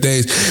hear certain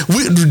things.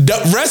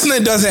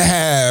 Wrestling doesn't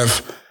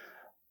have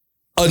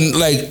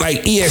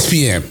like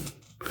ESPN.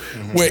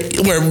 Where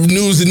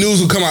the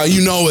news will come out,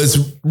 you know it's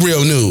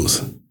real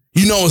news.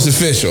 You know it's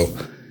official.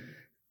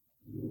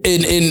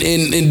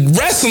 In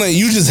wrestling,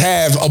 you just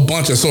have a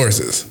bunch of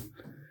sources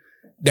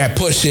that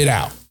push shit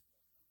out.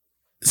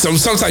 So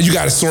sometimes you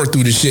got to sort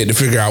through the shit to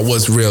figure out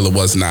what's real or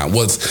what's not.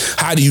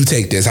 How do you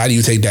take this? How do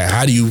you take that?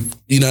 How do you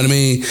know what I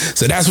mean?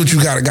 So that's what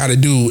you got to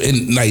do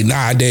in like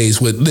nowadays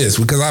with this,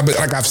 because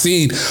I've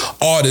seen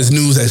all this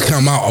news that's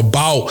come out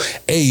about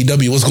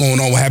AEW, what's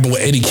going on, what happened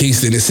with Eddie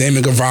Kingston and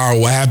Sammy Guevara,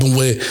 what happened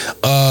with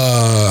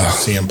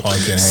CM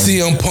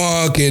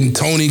Punk and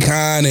Tony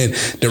Khan and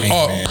the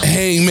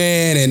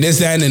Hangman and this,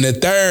 that, and the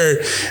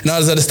third and all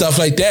this other stuff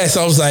like that.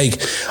 So I was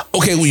like,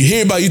 okay, when you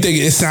hear about it, you think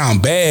it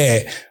sound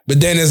bad. But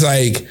then it's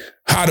like,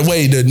 how the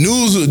way the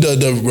news,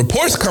 the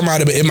reports come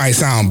out of it, it might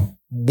sound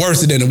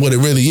worse than what it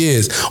really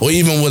is. Or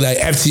even with like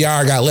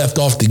FTR got left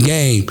off the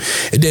game.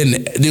 And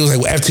then it was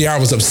like, well, FTR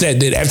was upset.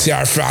 Then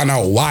FTR found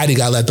out why they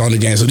got left on the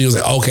game. So he was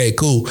like, okay,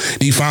 cool.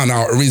 He found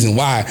out a reason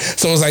why.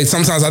 So it's like,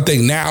 sometimes I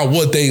think now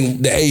the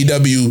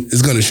AEW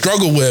is going to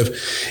struggle with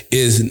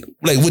is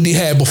like what they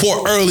had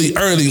before early,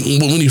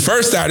 when he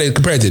first started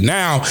compared to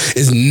now,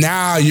 is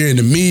now you're in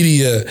the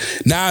media.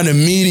 Now the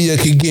media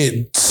can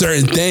get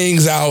certain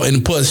things out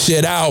and put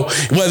shit out,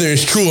 whether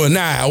it's true or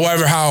not,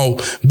 however how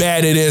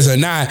bad it is or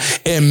not.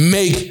 and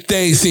make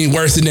things seem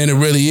worse than it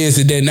really is.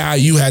 And then now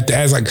you have to,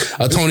 as like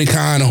a Tony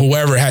Khan or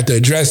whoever, had to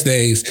address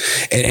things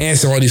and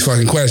answer all these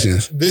fucking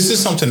questions. This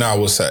is something I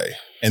will say,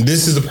 and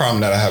this is the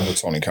problem that I have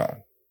with Tony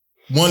Khan.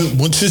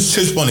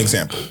 Just one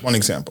example. One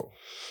example.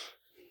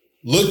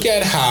 Look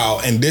at how,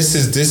 and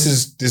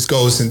this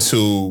goes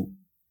into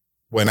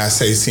when I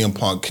say CM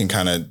Punk can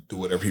kind of do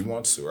whatever he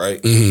wants to,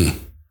 right? Mm-hmm.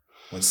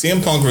 When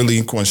CM Punk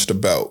relinquished the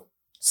belt,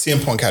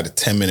 CM Punk had a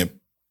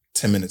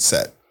 10-minute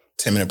set,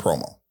 10-minute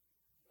promo,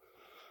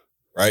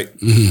 right?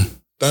 Mm-hmm.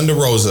 Thunder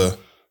Rosa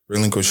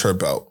relinquished her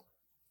belt.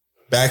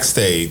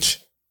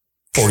 Backstage,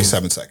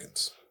 47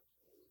 seconds.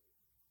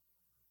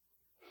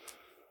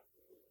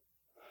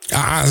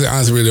 I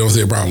honestly really don't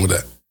see a problem with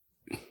that.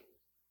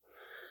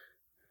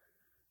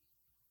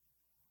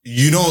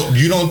 You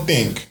don't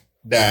think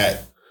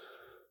that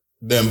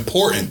the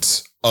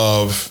importance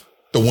of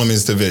the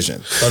women's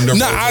division.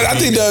 I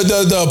think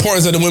the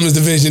importance of the women's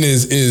division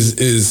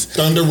is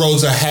Thunder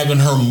Rosa having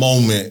her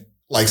moment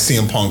like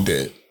CM Punk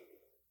did.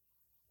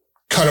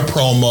 Cut a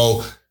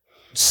promo,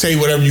 say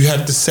whatever you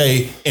have to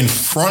say in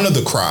front of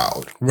the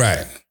crowd.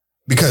 Right.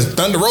 Because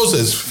Thunder Rosa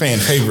is fan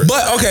favorite.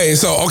 But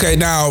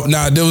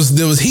now there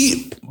was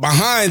heat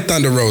behind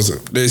Thunder Rosa.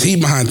 There's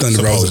heat behind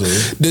Thunder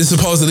Rosa. There's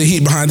supposedly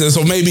heat behind her.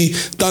 So maybe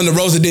Thunder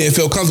Rosa didn't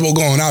feel comfortable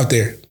going out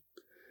there.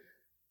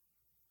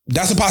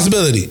 That's a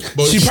possibility.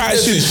 But she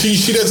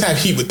doesn't have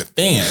heat with the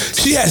fans.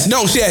 She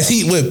has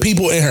heat with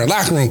people in her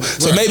locker room.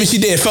 So maybe she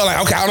did feel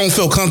like, okay, I don't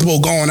feel comfortable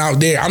going out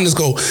there. I'm just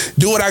going to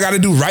do what I got to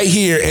do right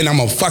here and I'm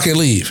going to fucking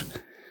leave.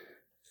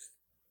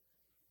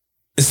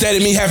 Instead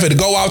of me having to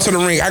go out to the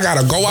ring, I got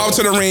to go out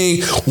to the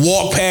ring,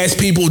 walk past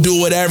people,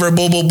 do whatever,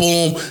 boom, boom,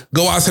 boom,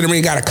 go out to the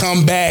ring, got to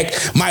come back,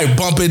 might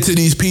bump into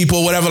these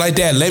people, whatever like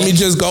that. Let me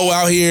just go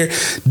out here,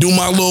 do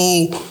my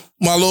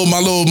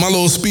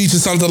little speech or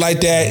something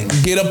like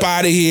that. Get up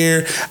out of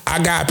here.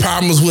 I got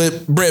problems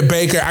with Britt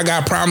Baker. I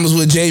got problems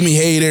with Jamie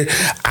Hayter.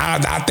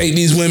 I think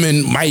these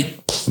women might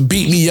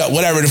beat me up,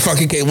 whatever the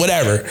fucking case,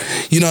 whatever.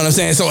 You know what I'm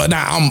saying? So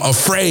now I'm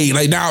afraid.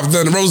 Like now,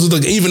 Thunder Rosa,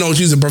 even though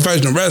she's a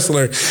professional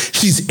wrestler,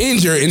 she's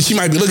injured and she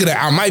might be looking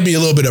at, I might be a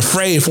little bit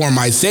afraid for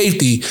my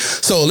safety.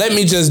 So let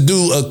me just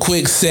do a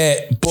quick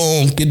set.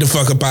 Boom, get the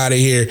fuck up out of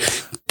here.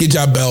 Get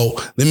your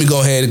belt. Let me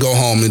go ahead and go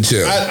home and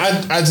chill.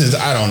 I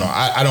don't know.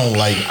 I didn't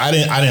like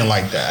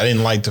that. I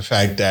didn't like the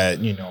fact that,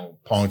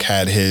 Punk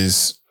had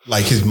his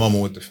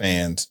moment with the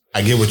fans.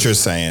 I get what you're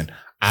saying.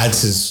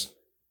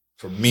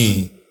 For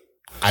me,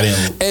 I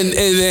didn't. And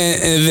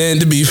then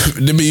to be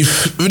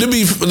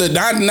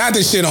not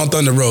to shit on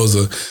Thunder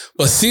Rosa,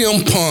 but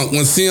CM Punk,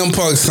 when CM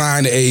Punk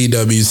signed to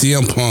AEW,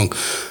 CM Punk,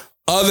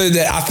 other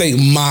than I think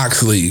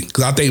Moxley,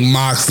 because I think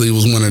Moxley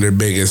was one of their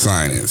biggest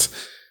signings.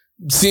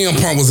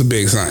 CM Punk was a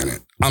big signing.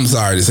 I'm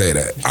sorry to say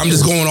that. I'm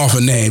just going off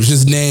of names.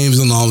 Just names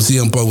alone.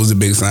 CM Punk was a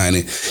big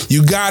signing.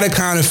 You got to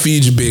kind of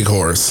feed your big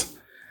horse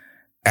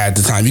at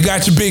the time. You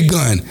got your big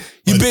gun.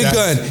 You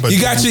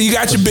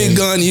got your big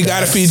gun. You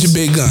got to feed your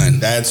big gun.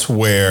 That's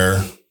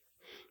where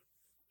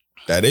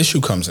that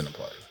issue comes into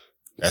play.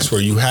 That's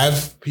where you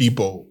have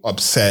people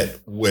upset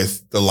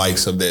with the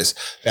likes of this.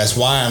 That's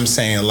why I'm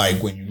saying,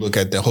 like, when you look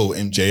at the whole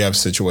MJF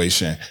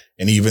situation,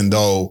 and even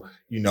though,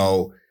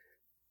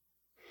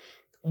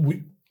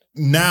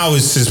 now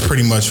it's just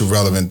pretty much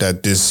irrelevant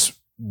that this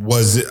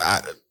was,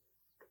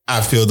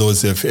 I feel though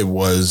as if it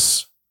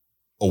was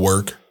a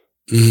work,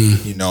 and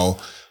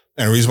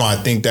the reason why I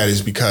think that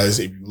is because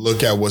if you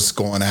look at what's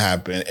going to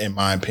happen, in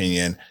my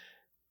opinion,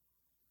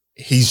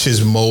 they're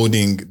just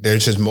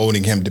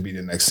molding him to be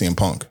the next CM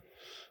Punk.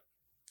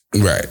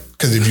 Right.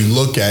 Because if you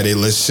look at it,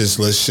 let's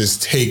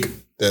just take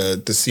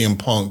the CM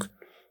Punk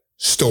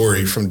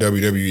story from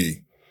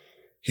WWE.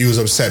 He was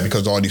upset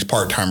because all these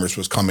part-timers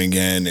was coming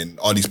in and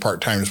all these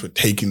part-timers were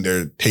taking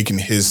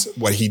his,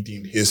 what he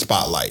deemed his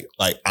spotlight.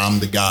 Like, I'm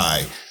the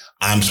guy.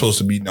 I'm supposed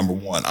to be number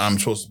one. I'm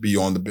supposed to be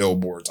on the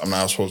billboards. I'm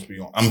supposed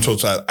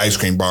to have ice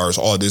cream bars,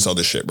 all this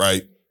other shit,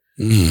 right?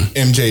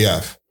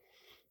 MJF.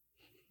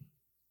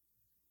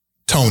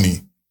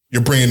 Tony,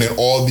 you're bringing in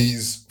all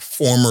these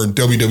former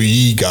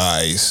WWE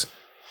guys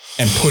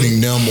and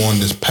putting them on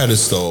this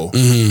pedestal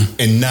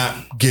and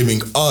not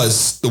giving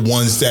us, the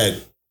ones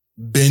that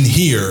been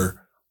here,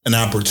 an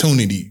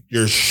opportunity.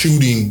 You're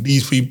shooting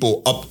these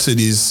people up to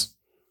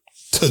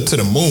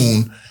the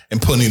moon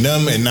and putting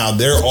them, and now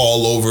they're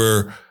all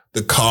over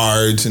the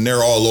cards and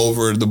they're all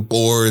over the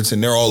boards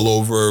and they're all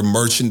over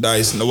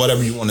merchandise and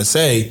whatever you want to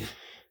say.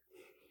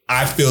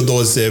 I feel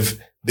though as if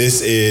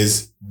this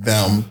is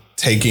them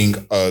taking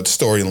a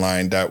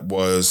storyline that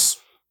was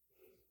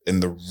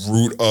in the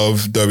root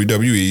of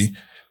WWE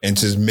and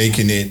just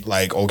making it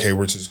like, okay,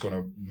 we're just going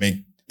to make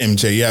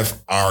MJF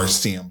our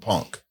CM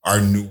Punk, our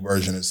new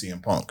version of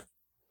CM Punk.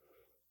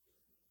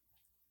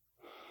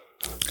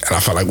 And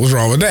I felt like, what's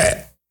wrong with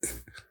that?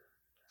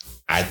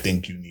 I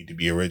think you need to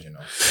be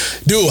original.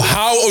 Dude,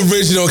 how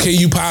original can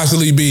you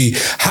possibly be?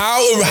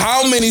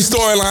 How many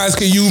storylines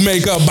can you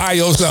make up by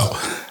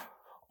yourself?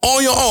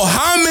 On your own.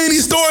 How many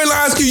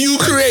storylines can you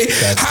create?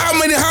 How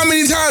many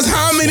times?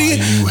 How many?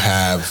 You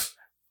have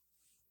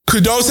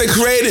Don't say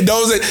created.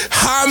 Don't say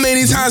how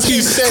many times can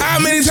you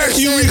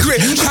recreate?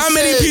 How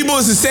many people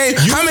is the same?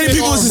 How many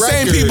people is the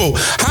same people?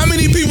 How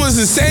many people is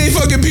the same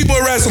fucking people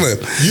in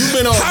wrestling? You've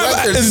been on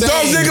record is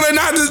Dolph Ziggler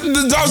not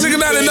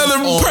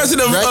another person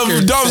of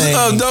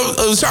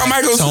Shawn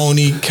Michaels?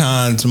 Tony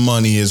Khan's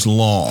money is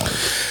long,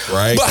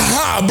 right? But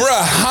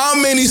how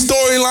many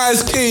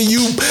storylines can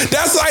you?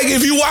 That's like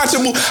if you watch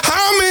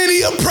how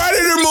many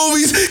Predator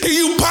movies can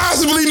you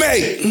possibly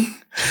make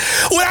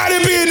without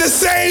it being the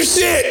same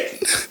shit?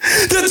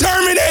 The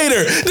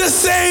Terminator, the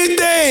same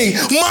thing.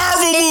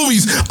 Marvel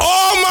movies,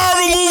 all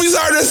Marvel movies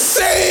are the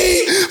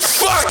same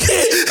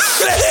fucking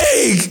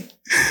thing.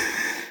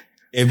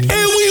 And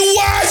we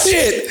watch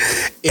it.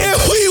 And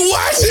we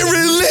watch it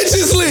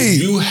religiously.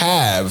 You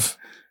have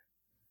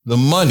the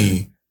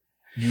money.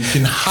 You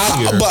can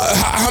hire a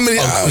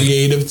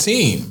creative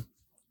team.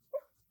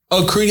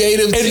 A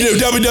creative team.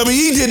 And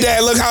WWE did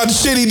that. Look how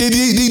shitty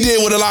he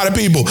did with a lot of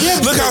people. Yeah,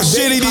 look how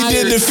shitty he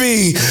did The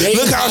Fiend.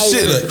 Look how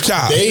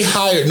they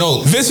hired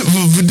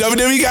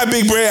WWE got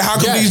big bread. How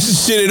come he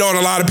shitted on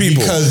a lot of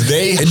people? Because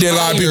they did a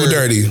lot of people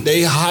dirty.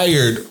 They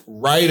hired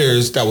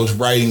writers that was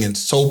writing in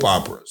soap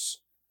operas.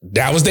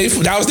 That was the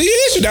issue.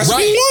 That's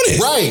what he wanted.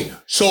 Right.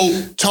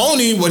 So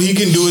Tony, what he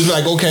can do is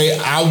like, okay,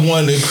 I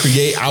want a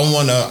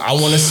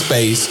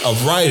space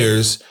of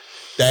writers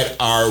that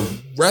are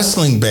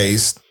wrestling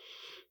based.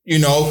 You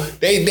know,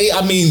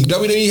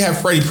 WWE had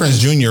Freddie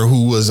Prinze Jr.,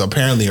 who was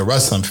apparently a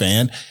wrestling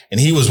fan, and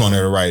he was one of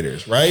the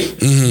writers, right?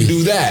 Mm-hmm. You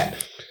do that.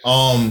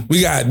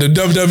 We got the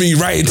WWE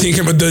writing team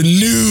coming, the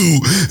new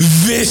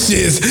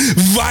vicious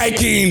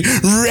Viking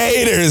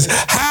Raiders.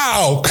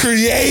 How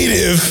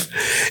creative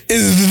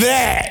is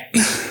that?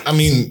 I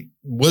mean,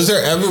 was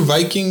there ever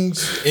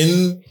Vikings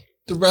in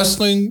the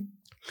wrestling?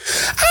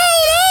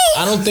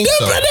 I don't think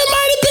so. There might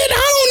have been.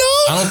 I don't know.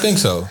 I don't think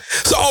so.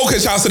 So okay,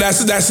 y'all. So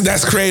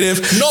that's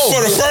creative. No,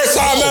 for the first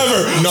time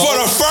ever. No, for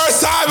the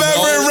first time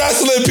ever in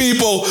wrestling,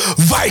 people,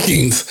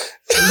 Vikings.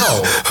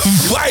 No,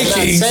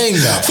 Vikings. I'm not saying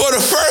that. For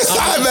the first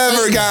time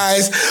ever,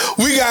 guys,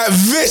 we got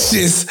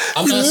vicious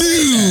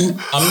new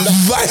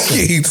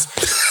Vikings.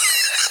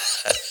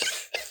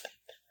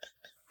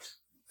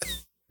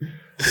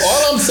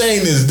 All I'm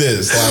saying is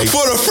this: like,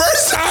 for the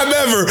first time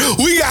ever,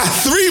 we got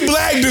 3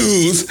 black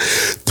dudes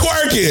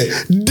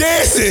twerking,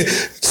 dancing,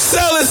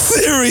 selling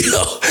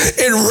cereal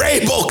in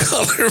rainbow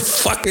colored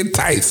fucking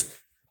tights.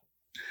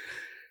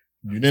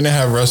 You didn't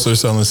have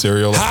wrestlers selling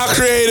cereal. How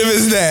creative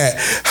is that?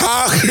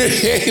 How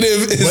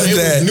creative is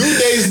that? It was New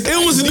Day's.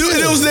 It was new.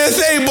 It was their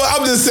thing. But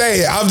I'm just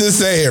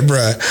saying,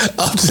 bruh.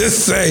 I'm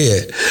just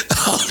saying.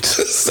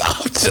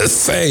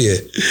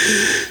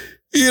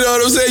 You know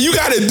what I'm saying? You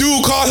got a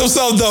dude call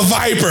himself the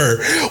Viper.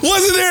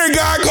 Wasn't there a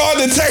guy called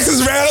the Texas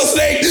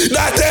Rattlesnake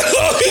not that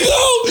long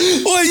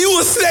ago? Well, you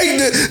a snake.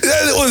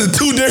 Was it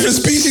 2 different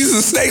species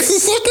of snakes or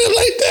something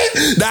like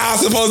that? Now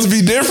it's supposed to be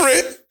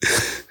different.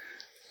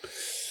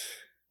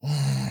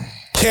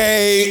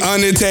 Kane,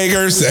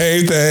 Undertaker,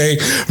 same thing.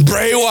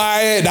 Bray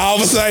Wyatt, all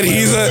of a sudden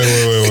he's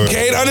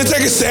Kane,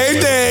 Undertaker,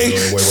 same thing.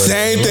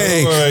 Same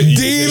thing.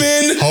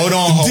 Demon. Hold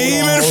on.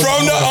 Demon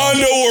from the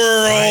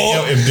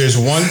underworld. If there's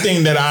one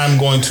thing that I'm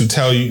going to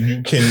tell you,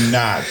 you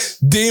cannot.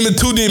 2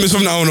 demons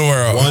from the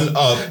underworld. One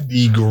of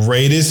the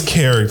greatest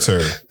character.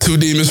 2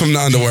 demons from the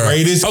underworld.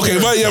 Okay,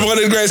 well, yeah, one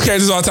of the greatest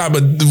characters of all time,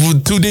 but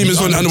 2 demons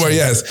from the underworld,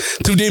 yes.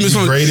 2 demons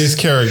from the greatest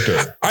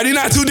character. Are they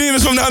not 2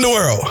 demons from the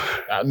underworld?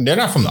 They're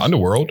not from the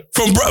underworld.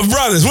 From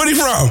Brothers. Where are they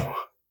from?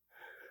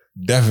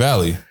 Death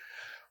Valley.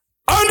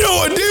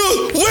 Underworld,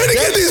 dude. Where did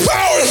they get these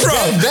powers from?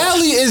 Death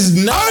Valley is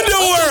not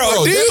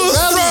underworld. These was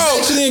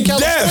from in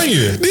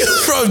California. These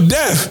was from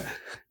Death.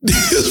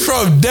 These was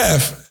from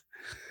Death.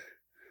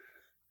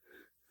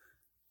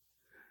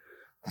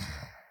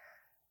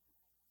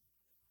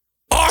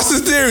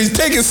 Austin Theory's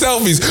taking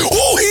selfies.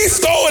 Who he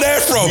stole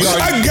that from?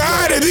 A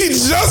guy that he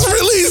just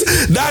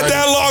released not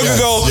that long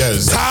ago.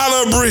 Yes.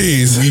 Tyler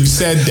Breeze. We've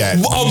said that.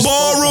 A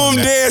ballroom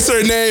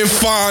dancer named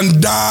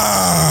Fandango.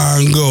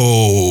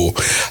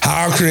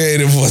 How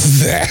creative was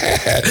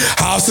that?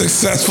 How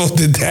successful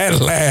did that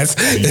last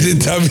in the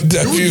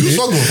WWE? You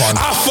fucked with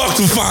Fandango. I fucked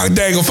with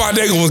Fandango.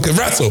 Fandango could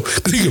wrestle.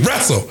 Because he could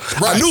wrestle.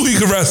 Right. I knew he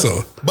could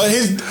wrestle. But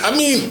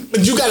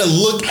you got to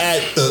look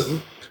at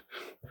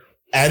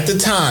the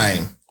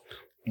time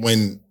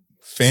when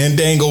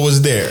Fandango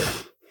was there.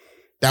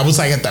 That was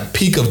like at the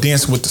peak of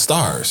Dancing with the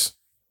Stars.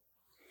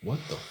 What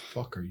the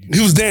fuck are you doing? He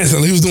was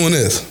dancing. He was doing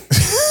this.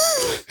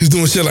 He's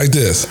doing shit like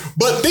this.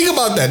 But think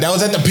about that. That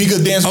was at the peak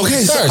of Dancing with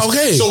the Stars.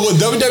 So what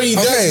WWE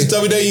does is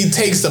WWE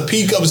takes the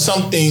peak of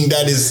something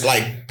that is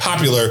like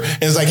popular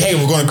and it's like, hey,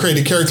 we're going to create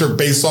a character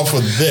based off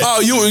of this.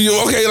 Oh, you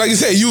okay? Like you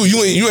said, you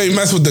ain't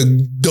mess with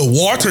the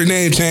Walter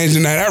name change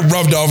and that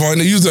rubbed off on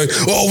it. You was like,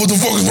 oh, what the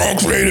fuck is wrong,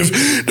 creative?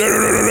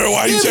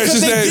 Why you change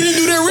his name? Didn't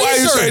do their research. Why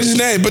you change his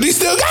name? But he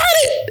still got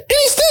it. And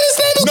he still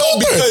his name is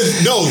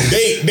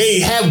Gunther. They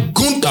have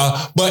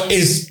Gunther, but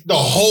it's the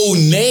whole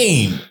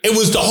name. It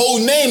was the whole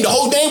name. The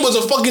whole name was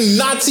a fucking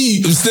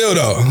Nazi. Still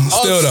though.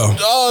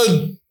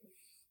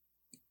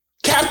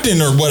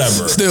 captain or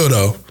whatever. Still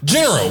though.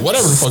 General,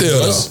 whatever the fuck it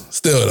was.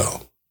 Still though.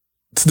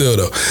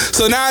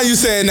 So now you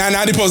saying now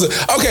they supposed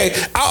to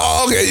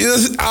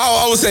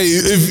I would say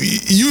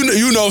if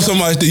you know so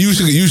much that you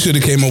should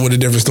have came up with a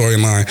different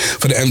storyline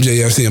for the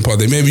MJF CM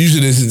Punk thing. Maybe you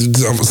should have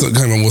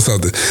come up with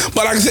something.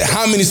 But like I said,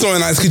 how many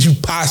storylines could you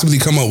possibly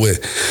come up with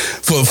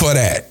for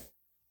that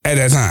at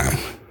that time?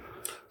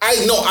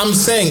 I'm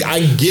saying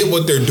I get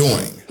what they're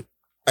doing.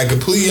 I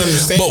completely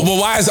understand. But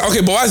why is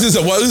this?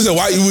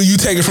 Why you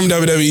take it from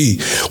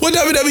WWE? Well,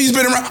 WWE's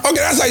been around. Okay,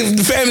 that's like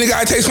the Family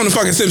Guy takes from the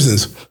fucking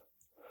Simpsons.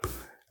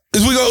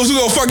 Is we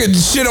go fucking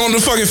shit on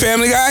the fucking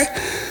Family Guy?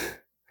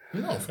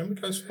 No, Family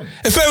Guy's funny.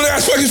 And Family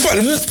Guy's fucking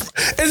funny.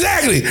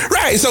 Exactly.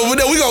 Right. So we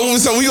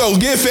go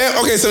get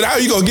so now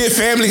you gonna get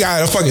Family Guy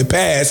a fucking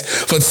pass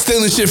for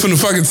stealing shit from the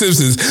fucking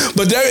Simpsons.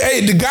 But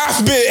the God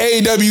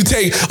forbid AEW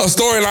take a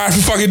storyline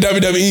from fucking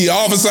WWE.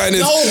 All of a sudden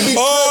it's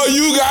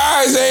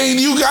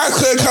you guys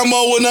couldn't come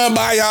up with nothing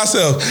by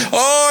yourself.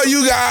 Oh,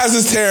 you guys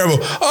is terrible.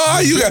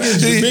 Oh, you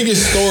guys the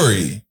biggest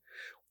story.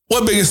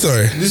 What biggest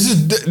story? This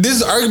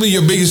is arguably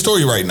your biggest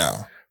story right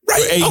now.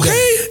 Right.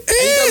 Okay.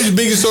 AEW's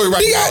biggest story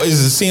right now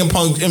is the CM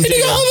Punk MJF.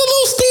 They got other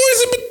little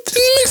stories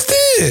mixed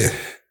in.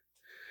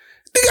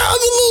 They got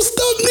other little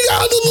stuff. The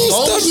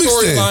only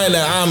storyline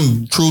that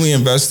I'm truly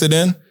invested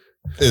in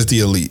is the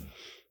Elite.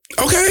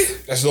 Okay.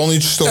 That's the only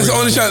story. That's the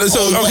only shot.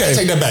 So okay. I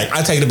take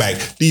that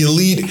back. The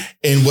Elite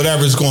and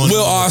whatever's going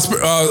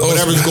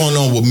whatever's going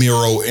on with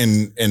Miro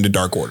in the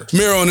Dark Order.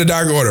 Miro in the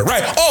Dark Order.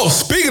 Right. Oh,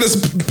 speaking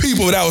of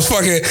people that was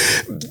fucking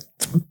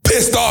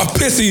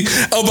pissy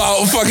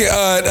about fucking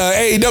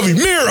AEW,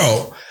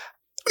 Miro,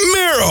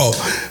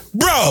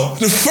 bro.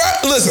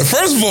 Listen.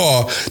 First of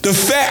all, the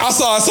fact I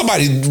saw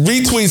somebody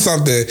retweet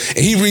something and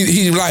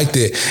he liked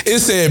it. It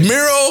said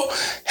Miro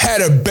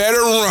had a better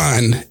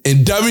run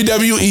in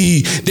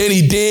WWE than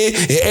he did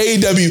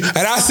in AEW,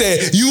 and I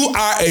said you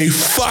are a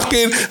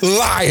fucking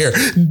liar.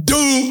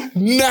 Do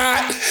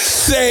not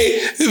say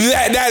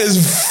that. That is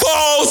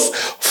false.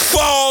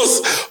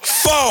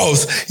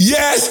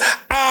 Yes,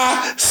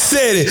 I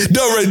said it.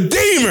 The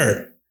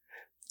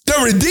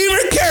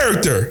Redeemer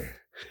character,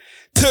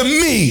 to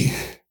me,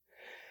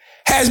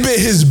 has been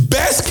his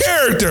best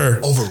character.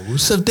 Over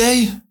Rusev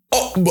Day?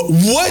 Oh,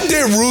 what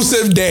did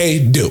Rusev Day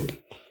do?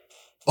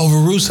 Over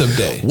Rusev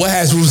Day. What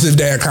has Rusev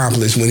Day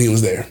accomplished when he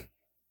was there?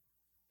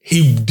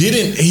 He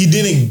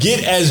didn't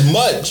get as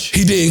much.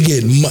 He didn't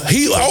get much.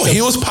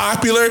 He was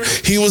popular.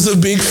 He was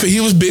big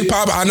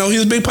popular. I know he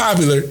was big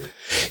popular.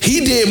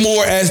 He did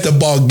more as the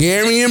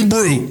Bulgarian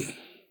Brute.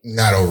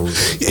 Not over.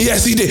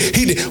 Yes, he did.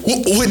 Did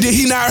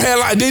he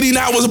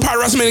not was a part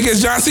of WrestleMania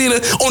against John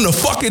Cena on the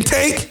fucking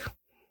tank?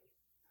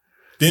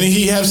 Didn't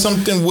he have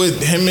something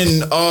with him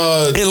and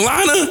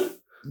Lana?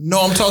 No,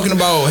 I'm talking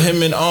about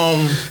him and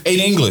Aiden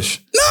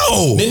English.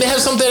 No. Didn't they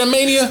have something at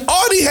Mania?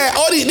 They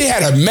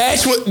had a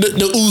match with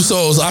the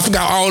Usos. I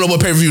don't know what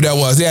pay-per-view that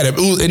was. They had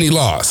and he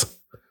lost.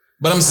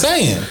 But I'm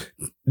saying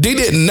they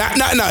did not in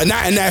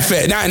that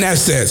sense. Not in that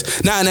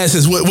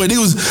sense. When he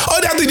was,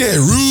 I think they had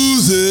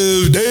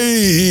Rusev Day.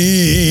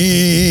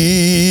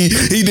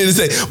 He didn't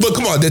say. But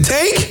come on, the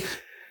tank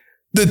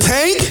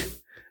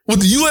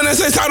with the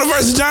UNSA title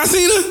versus John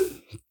Cena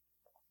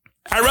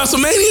at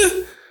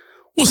WrestleMania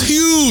was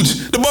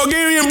huge. The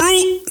Bulgarian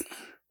Brute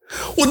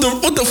with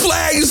the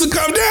flag used to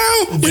come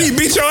down when he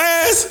beat your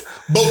ass.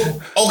 But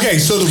okay,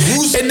 so the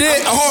Rusev. And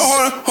then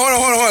hold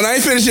on. I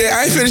ain't finished yet.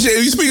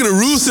 You speaking of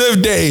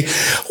Rusev Day,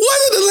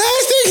 wasn't the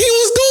last thing he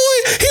was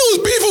doing? He was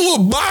beefing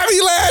with Bobby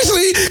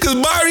Lashley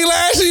because Bobby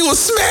Lashley was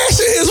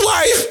smashing his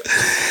wife.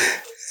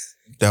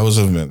 That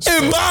was immense.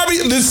 And Bobby,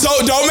 so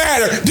don't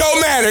matter.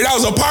 That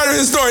was a part of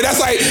his story.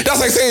 That's like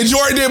saying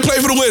Jordan didn't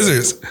play for the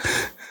Wizards.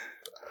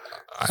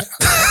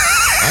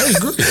 I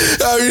agree.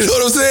 You know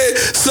what I'm saying?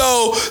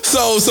 So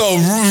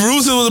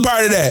Rusev was a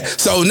part of that.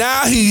 So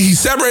now he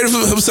separated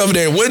from himself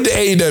there, went to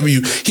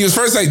AEW. He was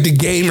first like the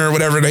gamer or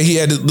whatever, that he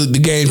had the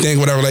game thing,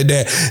 whatever like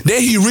that.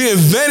 Then he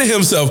reinvented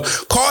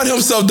himself, called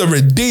himself the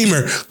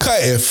Redeemer,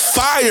 cutting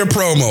fire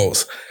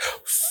promos.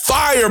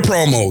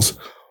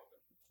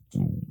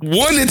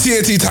 Won the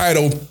TNT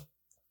title.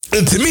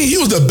 And to me, he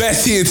was the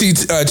best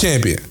TNT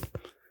champion.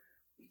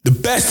 The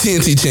best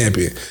TNT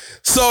champion.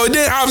 So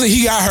then obviously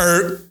he got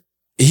hurt.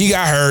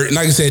 And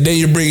like I said, then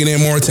you're bringing in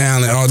more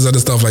talent, all this other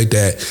stuff like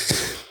that.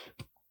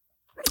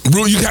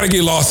 You kind of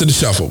get lost in the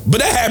shuffle.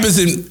 But that happens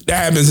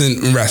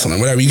in wrestling.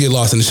 Whatever, you get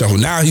lost in the shuffle.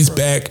 Now he's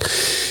back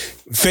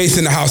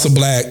facing the House of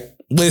Black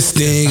with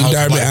Sting,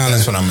 Darby Allin.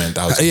 That's what I meant.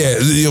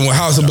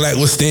 House of Black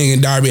with Sting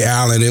and Darby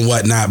Allin and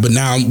whatnot. But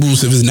now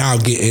Rusev is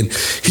getting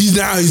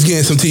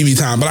some TV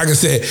time. But like I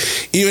said,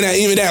 even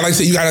that, like I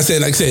said, you gotta say,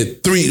 like I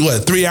said,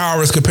 3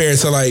 hours compared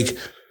to like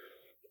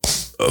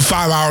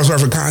 5 hours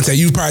worth of content.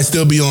 You'd probably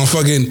still be on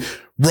fucking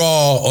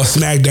Raw or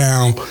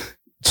SmackDown,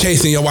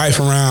 chasing your wife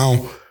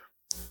around,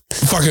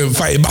 fucking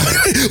fighting,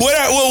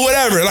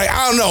 whatever. Like,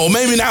 I don't know.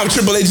 Maybe now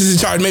Triple H is in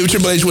charge. Maybe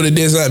Triple H would have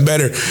did something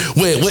better.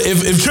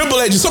 If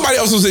Triple H, if somebody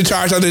else was in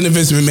charge other than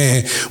Vince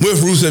McMahon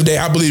with Rusev Day,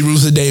 I believe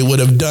Rusev Day would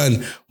have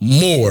done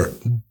more.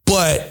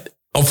 But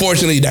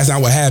Unfortunately, that's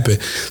not what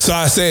happened. So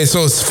I said,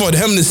 so for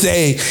him to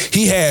say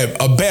he had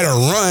a better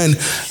run,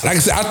 like I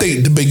said, I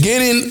think the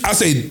beginning, I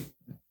say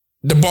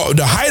the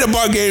height of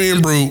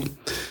Bulgarian Brute,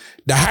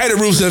 the height of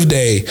Rusev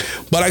Day.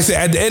 But like I said,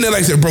 at the end of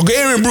like I said,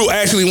 Bulgarian Brute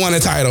actually won a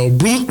title.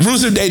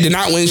 Rusev Day did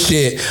not win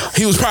shit.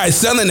 He was probably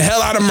selling the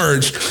hell out of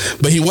merch,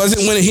 but he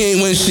wasn't winning. He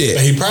ain't win shit.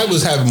 He probably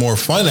was having more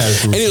fun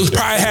as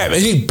Rusev.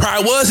 And he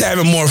probably was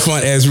having more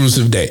fun as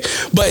Rusev Day.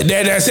 But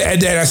that's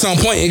at some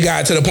point it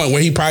got to the point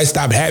where he probably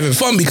stopped having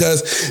fun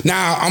because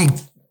now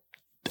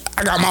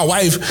I got my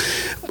wife.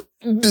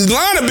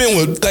 Lana been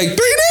with like 3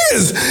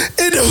 niggas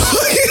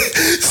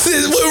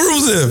with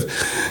Rusev.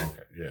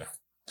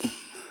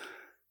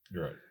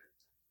 You're right.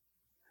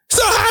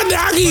 So how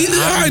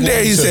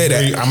dare you say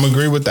that? I'm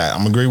agree with that.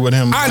 I'm agree with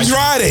him.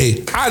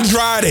 Andrade.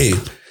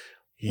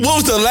 What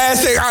was the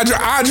last thing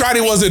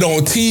Andrade wasn't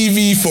on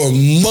TV for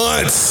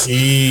months?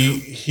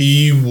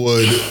 He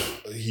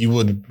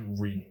would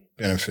reap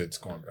benefits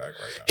going back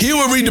right now. He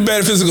would reap the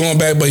benefits of going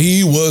back, but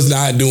he was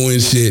not doing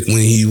shit when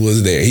he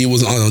was there. He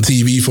was on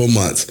TV for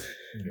months.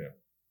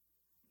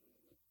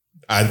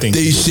 I think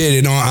they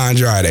shitted on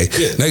Andrade.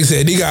 Yeah. Like I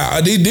said,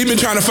 they been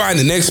trying to find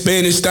the next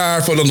Spanish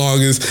star for the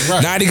longest.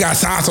 Right. Now they got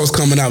Santos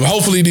coming up.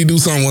 Hopefully they do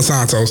something with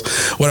Santos,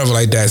 whatever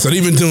like that. So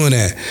they've been doing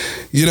that.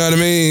 You know what I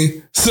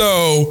mean?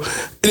 So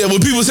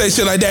when people say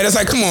shit like that, it's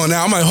like, come on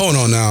now. I'm like, hold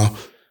on now.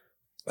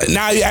 Like,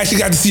 now you actually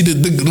got to see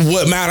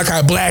what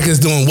Malachi Black is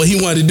doing, what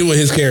he wanted to do with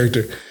his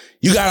character.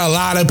 You got a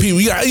lot of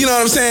people. You know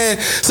what I'm saying?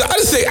 So I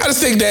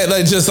just think that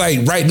like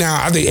right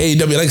now, I think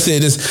AEW, like I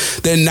said,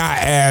 they're not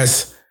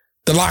as.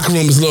 The locker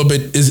room is a little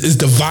bit is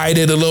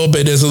divided a little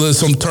bit. There's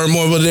some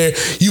turmoil over there.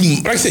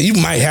 Like I said, you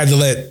might have to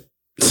let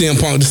CM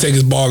Punk just take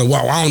his ball and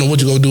wow. I don't know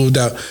what you're gonna do with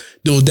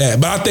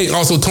that. But I think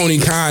also Tony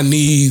Khan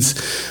needs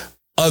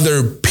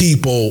other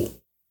people.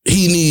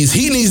 He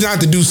needs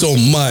not to do so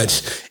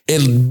much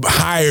and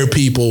hire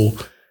people,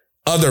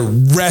 other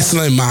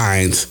wrestling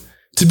minds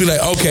to be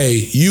like, okay,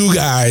 you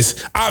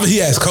guys. Obviously,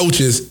 he has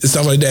coaches and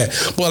stuff like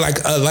that. But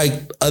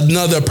like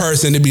another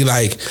person to be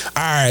like,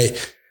 all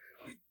right.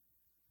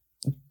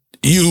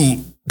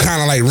 You kind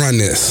of like run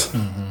this.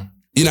 Mm-hmm.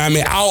 You know what I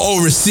mean? I'll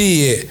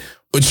oversee it,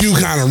 but you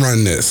kind of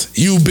run this.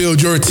 You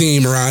build your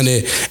team around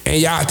it,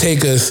 and y'all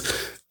take us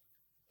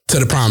to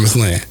the promised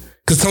land.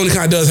 Because Tony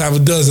Khan does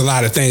a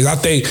lot of things. I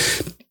think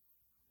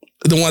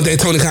the one thing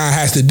Tony Khan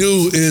has to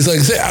do is, like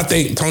I said, I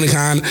think Tony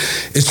Khan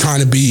is trying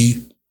to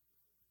be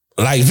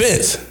like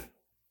Vince.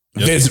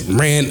 Yep. Vince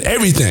ran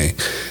everything.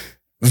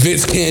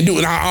 Vince can't do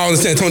it. I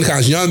understand Tony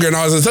Khan's younger and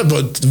all this stuff,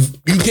 but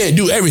you can't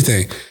do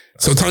everything.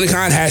 So Tony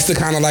Khan has to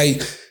kind of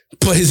like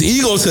put his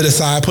ego to the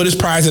side, put his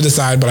pride to the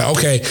side, but like,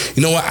 okay,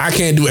 you know what? I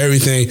can't do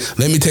everything.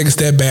 Let me take a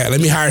step back.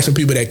 Let me hire some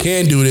people that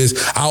can do this.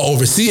 I'll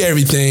oversee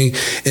everything.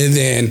 And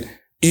then,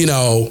 you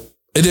know,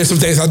 if there's some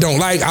things I don't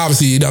like,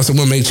 obviously, you know,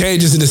 someone make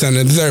changes and this and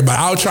that, but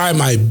I'll try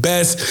my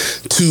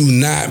best to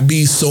not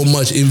be so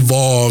much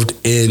involved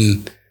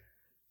in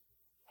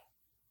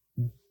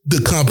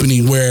the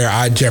company where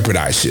I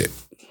jeopardize shit.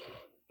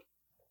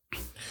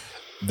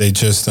 They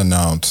just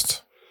announced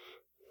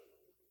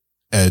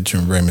Edge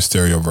and Rey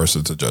Mysterio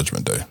versus the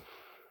Judgment Day.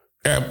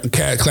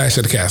 Clash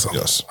at the Castle.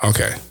 Yes.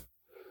 Okay.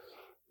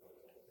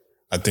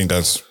 I think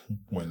that's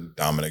when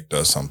Dominic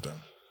does something.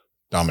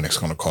 Dominic's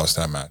going to cost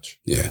that match.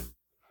 Yeah.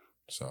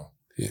 So.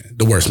 Yeah.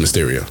 The worst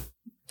Mysterio.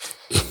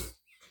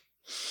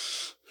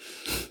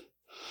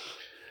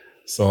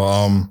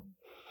 So,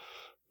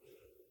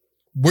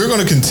 we're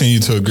going to continue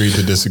to agree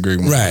to disagree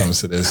when it comes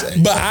to this.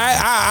 But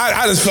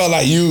I just felt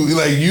like you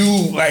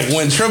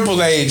when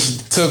Triple H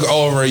took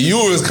over, you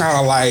was kind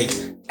of like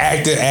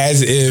acting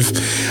as if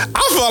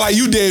I felt like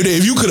you did.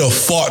 If you could have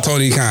fought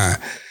Tony Khan,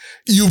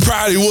 you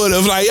probably would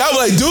have. Like I'm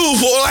like,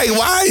 dude,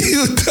 why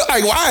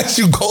is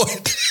you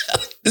going?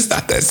 It's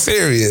not that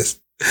serious.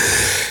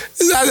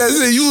 It's not that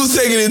serious. You was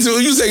taking it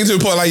to a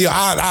point like, yo,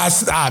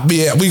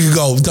 we could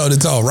go toe to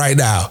toe right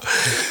now.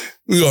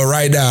 We go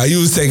right now. You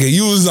was taking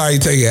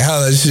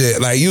hella shit.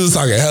 Like you was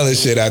talking hella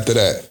shit after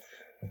that.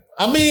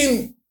 I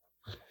mean,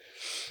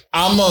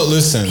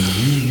 listen.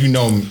 You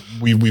know,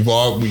 we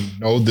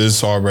know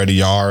this already.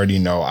 Y'all already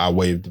know. I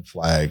waved the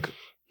flag,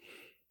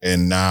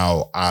 and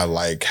now I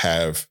like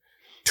have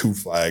 2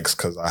 flags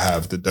because I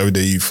have the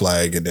WWE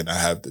flag and then I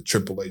have the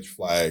Triple H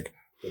flag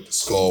with the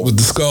skull, with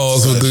the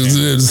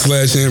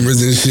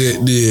sledgehammers and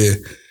shit. Yeah,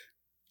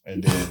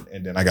 and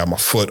then I got my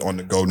foot on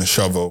the golden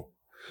shovel.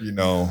 You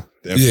know.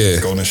 The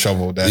golden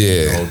shovel that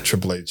you know,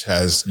 Triple H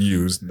has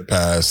used in the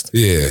past.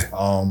 Yeah.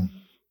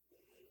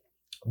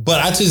 But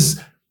I just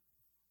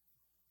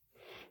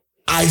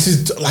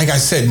like I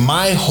said,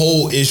 my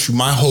whole issue,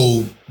 my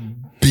whole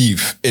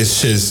beef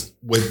is just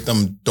with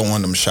them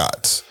throwing them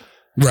shots.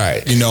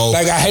 Right. You know,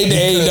 like I hate the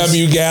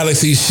AEW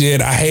Galaxy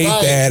shit. I hate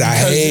that. I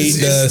hate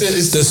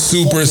the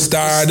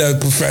superstar, the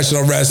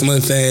professional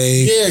wrestling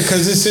thing. Yeah,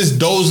 because it's just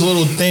those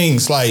little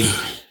things like.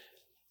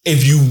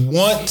 If you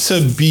want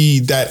to be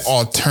that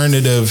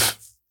alternative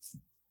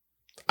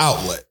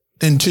outlet,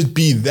 then just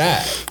be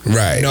that.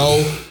 Right. You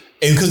know?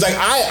 And because like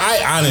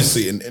I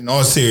honestly, in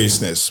all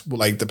seriousness,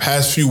 like the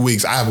past few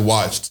weeks, I have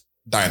watched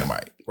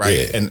Dynamite,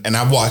 right? Yeah. And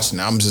I've watched it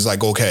and I'm just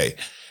like, okay.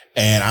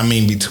 And I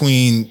mean,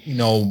 between,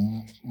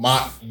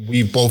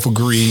 we both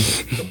agree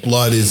the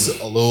blood is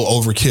a little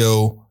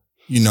overkill,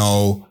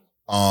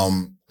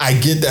 I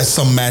get that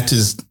some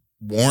matches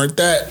warrant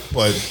that,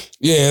 but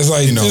yeah, it's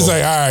like, all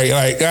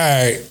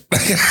right.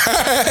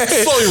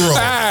 Slow your roll. All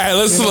right,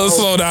 let's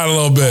slow down a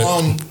little bit.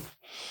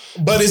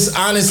 But it's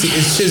honestly,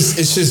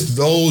 it's just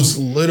those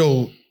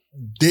little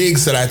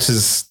digs that I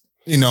just,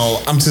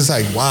 I'm just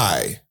like,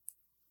 why?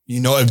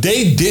 If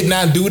they did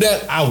not do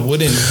that, I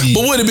wouldn't be.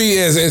 But would it be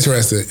as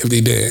interesting if they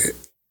did?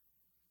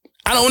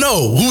 I don't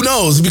know. Who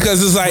knows?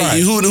 Because it's like,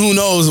 who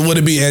knows would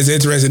it be as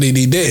interesting if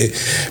they did?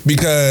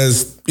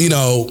 Because,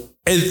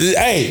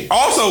 hey,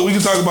 also we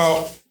can talk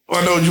about,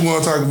 I know what you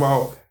want to talk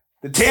about,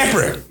 the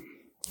tampering.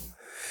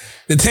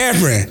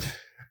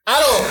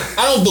 I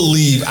don't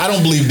believe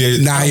there.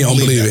 Nah, you don't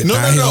believe it. No.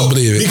 Don't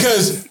believe it.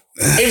 Because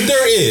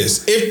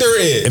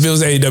if it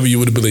was AEW, you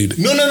would have believed it.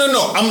 No.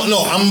 I'm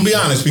gonna be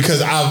honest, because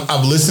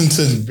I've listened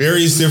to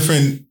various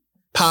different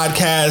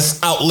podcasts,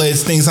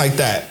 outlets, things like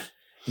that.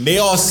 They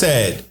all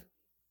said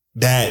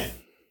that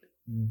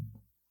an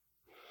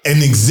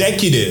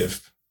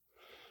executive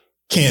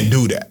can't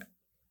do that.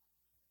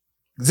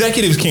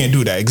 Executives can't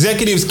do that.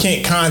 Executives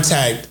can't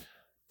contact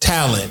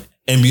talent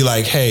and be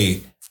like,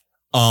 hey,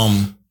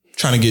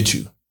 trying to get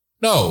you.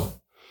 No,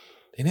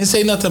 they didn't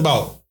say nothing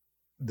about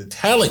the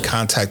talent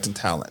contacting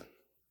talent.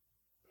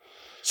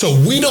 So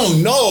we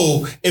don't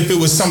know if it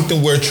was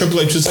something where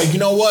Triple H was like, you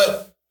know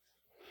what?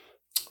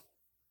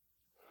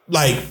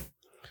 Like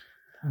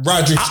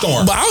Roderick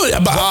Storm.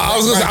 I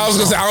was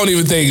gonna say I don't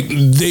even think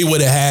they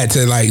would have had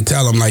to like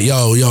tell him like,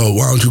 yo,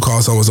 why don't you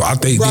call someone? So I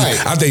think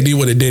they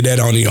would have did that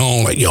on their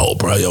own. Like, yo,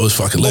 bro, it's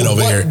fucking lit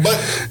over here. But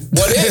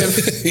what if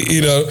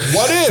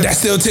What if that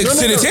still takes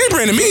to the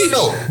tampering to me?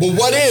 No. But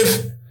what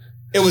if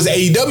it was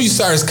AEW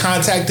stars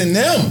contacting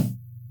them?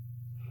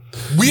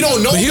 We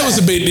don't know. But he was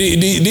a bit.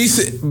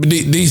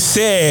 They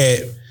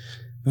said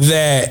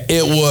that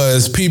it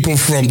was people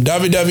from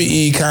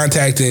WWE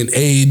contacting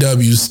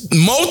AEW,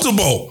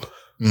 multiple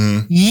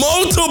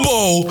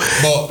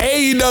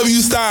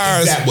AEW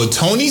stars. Is that what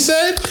Tony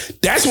said?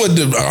 That's what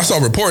I saw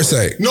reports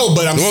say. No,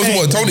 but I'm saying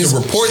what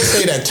the reports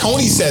say that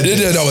Tony said.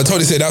 No, what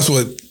Tony said. That's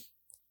what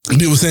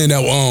people saying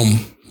that.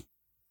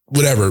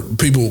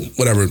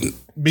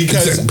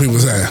 Because people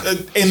saying,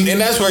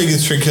 and that's where it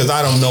gets tricky because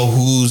I don't know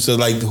who's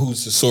the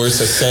source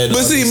that said.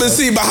 But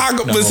how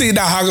come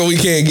we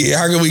can't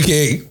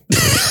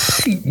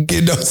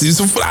get those?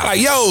 So like,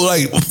 yo,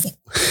 like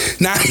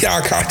now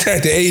y'all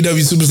contacted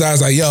AEW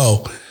superstars like,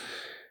 yo,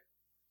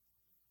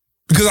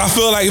 because I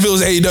feel like if it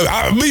was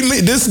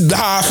AEW, this is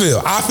how I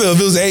feel. I feel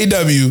if it was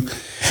AEW,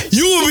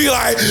 you would be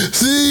like,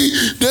 see,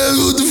 that's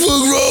what the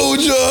fuck wrong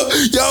with y'all.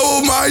 Y'all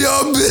won't mind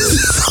y'all business.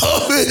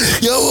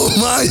 Y'all won't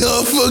mind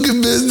y'all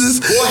fucking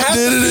business. Well, half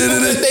the people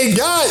that they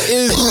got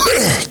is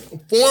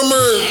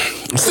former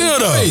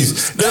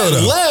employees that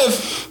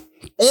left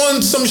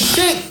on some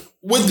shit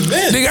with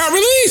Vince. They got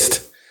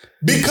released.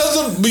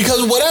 Because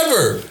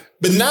whatever.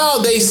 But now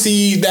they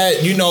see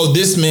that,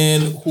 this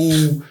man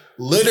who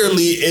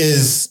literally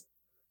is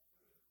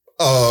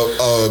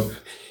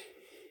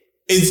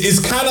it's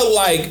kind of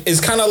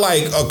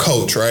like a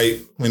coach, right?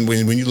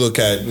 When you look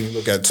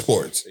at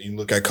sports and you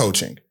look at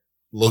coaching,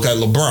 look at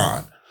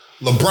LeBron.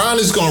 LeBron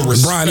is going to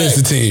respect. LeBron is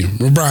the team.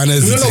 LeBron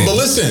is the team. No, but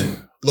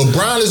listen,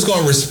 LeBron is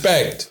going to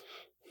respect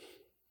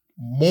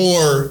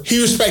more.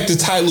 He respected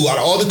Ty Lue. Out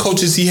of all the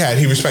coaches he had,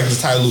 he respected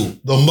Ty Lue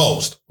the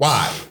most.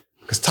 Why?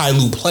 Because Ty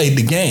Lue played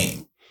the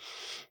game.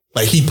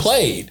 Like, he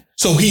played.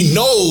 So he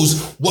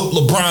knows what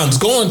LeBron's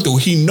going through.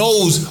 He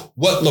knows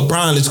what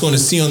LeBron is going to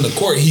see on the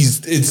court.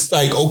 It's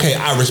like, okay,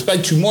 I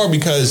respect you more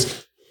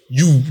because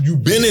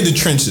you've been in the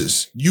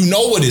trenches. You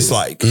know what it's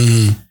like.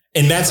 Mm-hmm.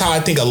 And that's how I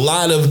think a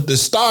lot of the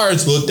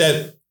stars looked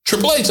at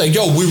Triple H. Like,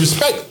 yo, we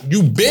respect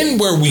you've been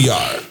where we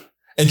are.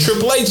 And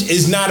Triple H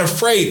is not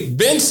afraid.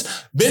 Vince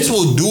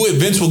will do it.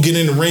 Vince will get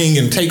in the ring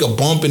and take a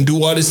bump and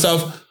do all this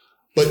stuff.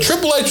 But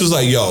Triple H was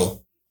like,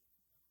 yo,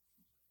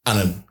 I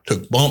done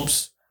took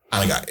bumps. I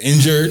done got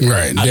injured.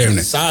 Right. I done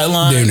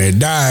sidelined. Damn near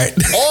died.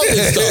 All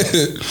this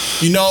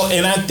stuff.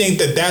 And I think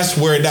that's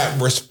where that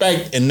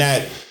respect and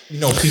that,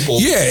 people.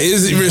 Yeah,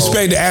 it's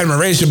respect and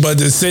admiration, but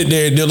to sit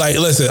there, they're like,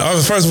 listen,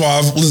 first of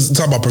all, let's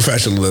talk about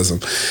professionalism.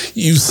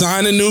 You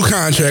sign a new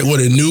contract with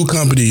a new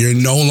company. You're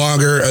no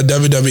longer a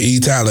WWE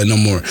talent no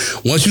more.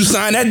 Once you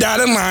sign that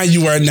dotted line,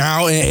 you are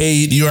now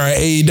you are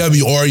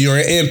AEW or you're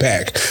an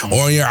Impact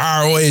or your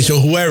ROH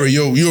or whoever.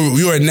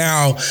 You are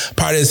now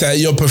part of this.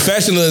 Your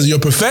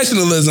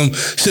professionalism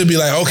should be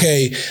like,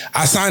 okay,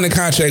 I signed a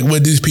contract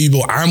with these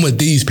people. I'm with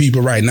these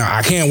people right now.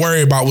 I can't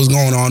worry about what's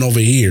going on over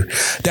here.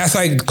 That's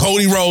like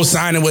Cody Rhodes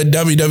signing with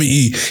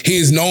WWE. He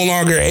is no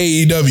longer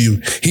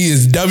AEW. He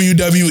is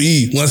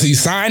WWE. Once he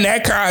signed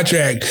that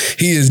contract,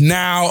 he is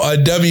now a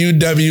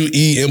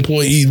WWE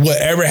employee.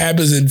 Whatever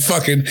happens in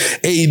fucking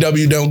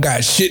AEW don't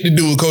got shit to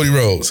do with Cody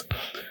Rhodes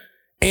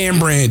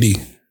and Brandy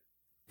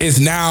it's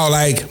now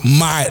like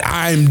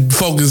I'm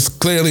focused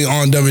clearly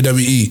on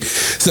WWE.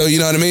 So you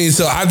know what I mean?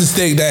 So I just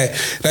think that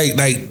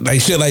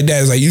like shit like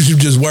that is like you should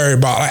just worry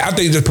about, like, I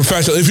think just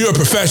professional. If you're a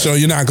professional,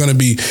 you're not gonna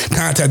be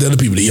contacting other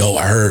people. Yo,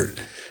 I heard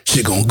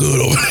shit going good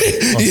over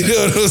there. Okay. You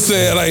know what I'm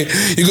saying? Like,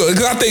 you go,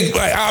 because I think,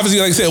 like, obviously,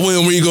 like I said,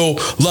 William Regal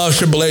loves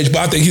Triple H, but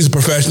I think he's a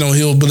professional.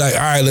 He'll be like, all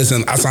right,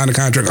 listen, I signed a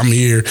contract, I'm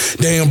here.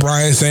 Daniel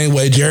Bryan, same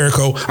way.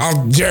 Jericho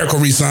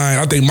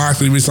resigned. I think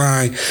Moxley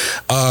resigned.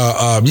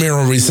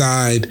 Miro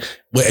resigned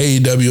with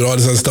AEW and all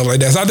this other stuff like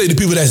that. So I think the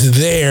people that's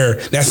there,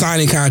 that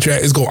signing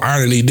contract is going to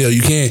honor their deal.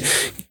 You can't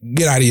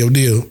get out of your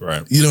deal.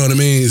 Right. You know what I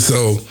mean?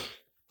 So,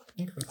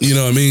 you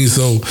know what I mean?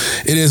 So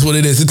it is what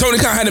it is. And Tony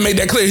Khan had to make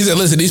that clear. He said,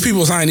 listen, these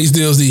people sign these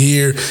deals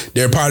here.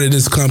 They're part of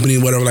this company,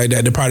 whatever like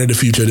that. They're part of the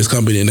future of this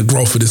company and the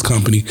growth of this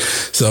company.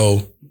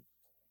 So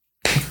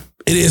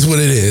it is what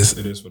it is.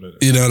 It is what it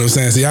is. You know what I'm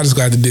saying? So y'all just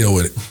got to deal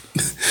with it.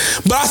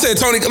 But I said,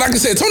 Tony Khan,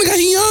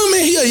 he young,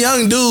 man. He a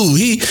young dude.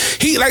 He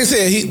like I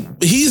said,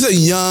 he's a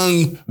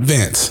young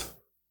Vince.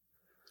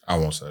 I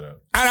won't say that.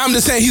 I'm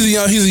just saying he's a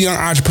young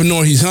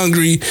entrepreneur. He's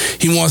hungry.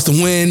 He wants to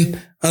win.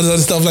 Other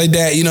stuff like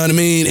that, you know what I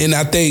mean? And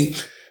I think,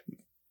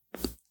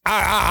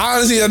 I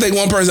honestly, I think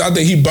one person, I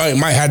think he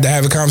might have to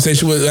have a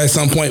conversation with at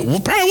some point,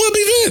 probably will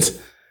be Vince.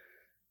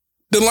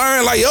 To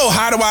learn, like, yo,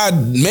 how do I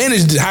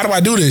manage this? How do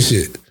I do this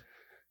shit?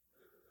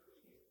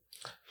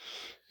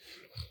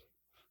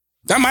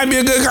 That might be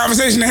a good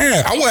conversation to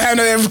have. I wouldn't have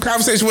no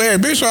conversation with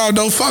Eric Bischoff,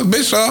 though. Fuck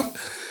Bischoff.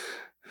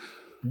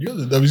 You're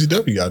the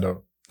WCW guy,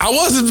 though. I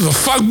wasn't, but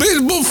fuck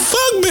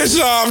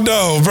Bischoff,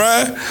 though,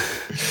 bruh.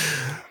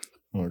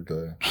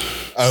 Okay.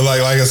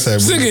 Like I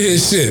said, sick of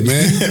his shit,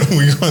 man.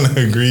 We're gonna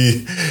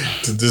agree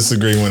to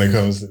disagree when it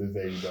comes to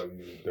this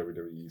AEW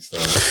WWE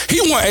stuff.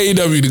 He want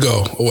AEW to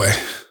go away,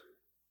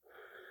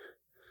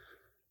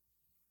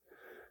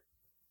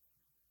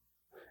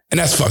 and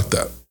that's fucked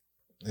up.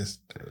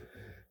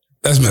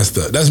 That's messed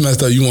up. That's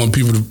messed up. You want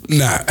people to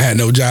not have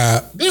no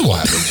job? They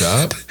won't have no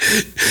job.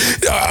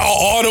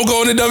 All them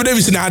going to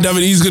WWE. So now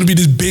WWE's gonna be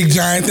this big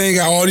giant thing.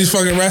 Got all these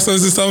fucking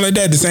wrestlers and stuff like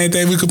that. The same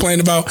thing we complained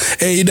about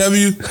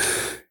AEW.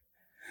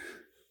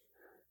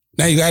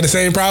 Now you got the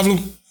same problem.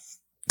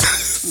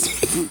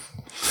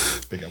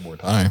 They got more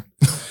time.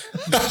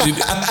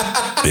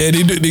 Yeah,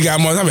 they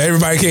got more time.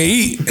 Everybody can't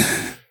eat.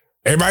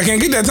 Everybody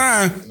can't get that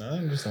time. No, I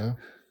understand.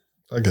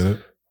 I get it.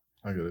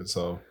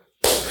 So,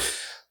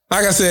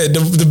 like I said,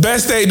 the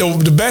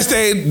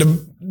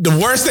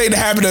worst thing that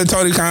happened to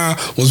Tony Khan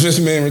was Vince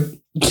McMahon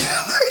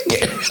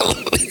getting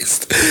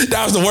released.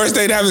 That was the worst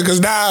thing that happened because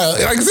now,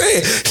 like I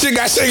said, shit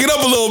got shaken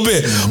up a little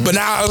bit. Mm-hmm. But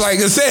now, like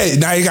I said,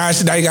 now you got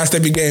to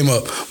step your game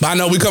up. But I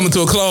know we coming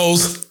to a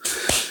close.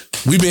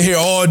 We've been here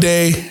all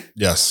day.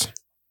 Yes.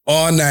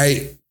 All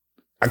night.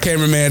 Our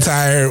cameraman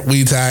tired.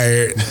 We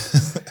tired.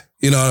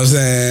 You know what I'm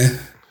saying?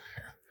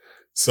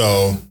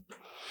 So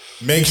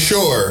make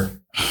sure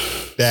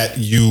that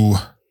you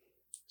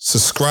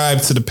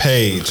subscribe to the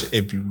page.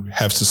 If you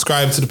have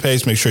subscribed to the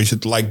page, make sure you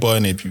hit the like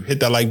button. If you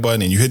hit that like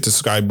button and you hit the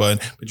subscribe button,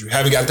 but you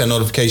haven't got that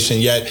notification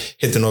yet,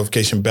 hit the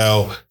notification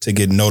bell to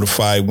get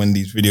notified when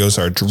these videos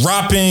are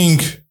dropping.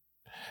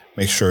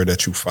 Make sure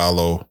that you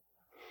follow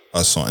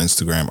us on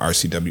Instagram,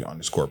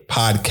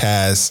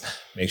 RCW_podcast.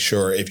 Make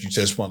sure if you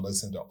just want to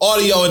listen to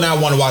audio and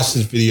not want to watch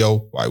this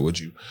video, why would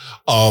you?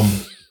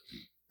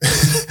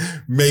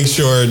 Make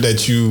sure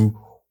that you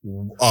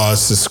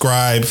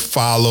subscribe,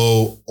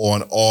 follow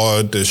on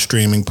all the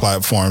streaming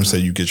platforms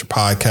that you get your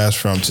podcast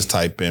from. Just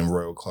type in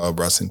Royal Club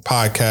Wrestling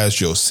Podcast.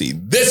 You'll see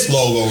this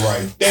logo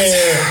right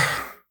there.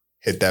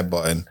 Hit that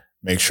button.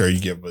 Make sure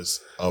you give us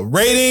a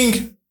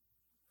rating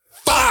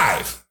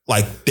 5,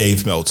 like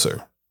Dave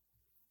Meltzer.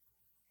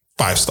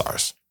 5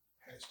 stars.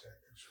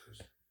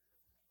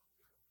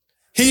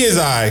 He is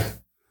the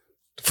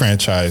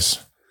franchise,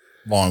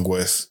 along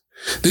with.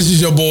 This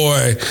is your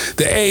boy,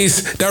 the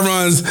ace that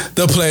runs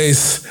the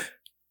place.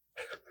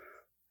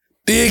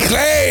 The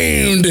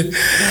Acclaimed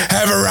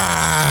have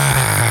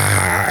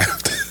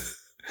arrived.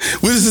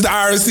 This is the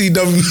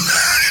RCW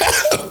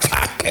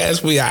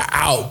podcast. We are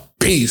out.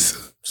 Peace.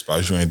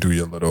 Surprised you ain't do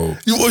your little.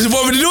 You want me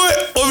to do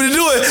it? Want me to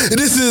do it?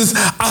 This is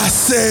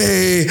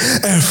Ase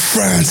and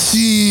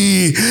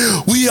Franchi.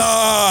 We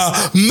are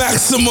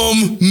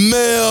maximum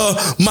male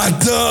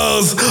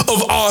models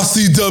of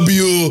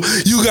RCW.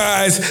 You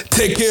guys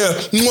take care.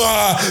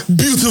 Mwah,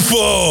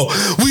 beautiful.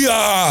 We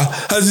are,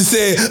 as you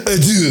say,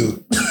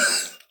 adieu.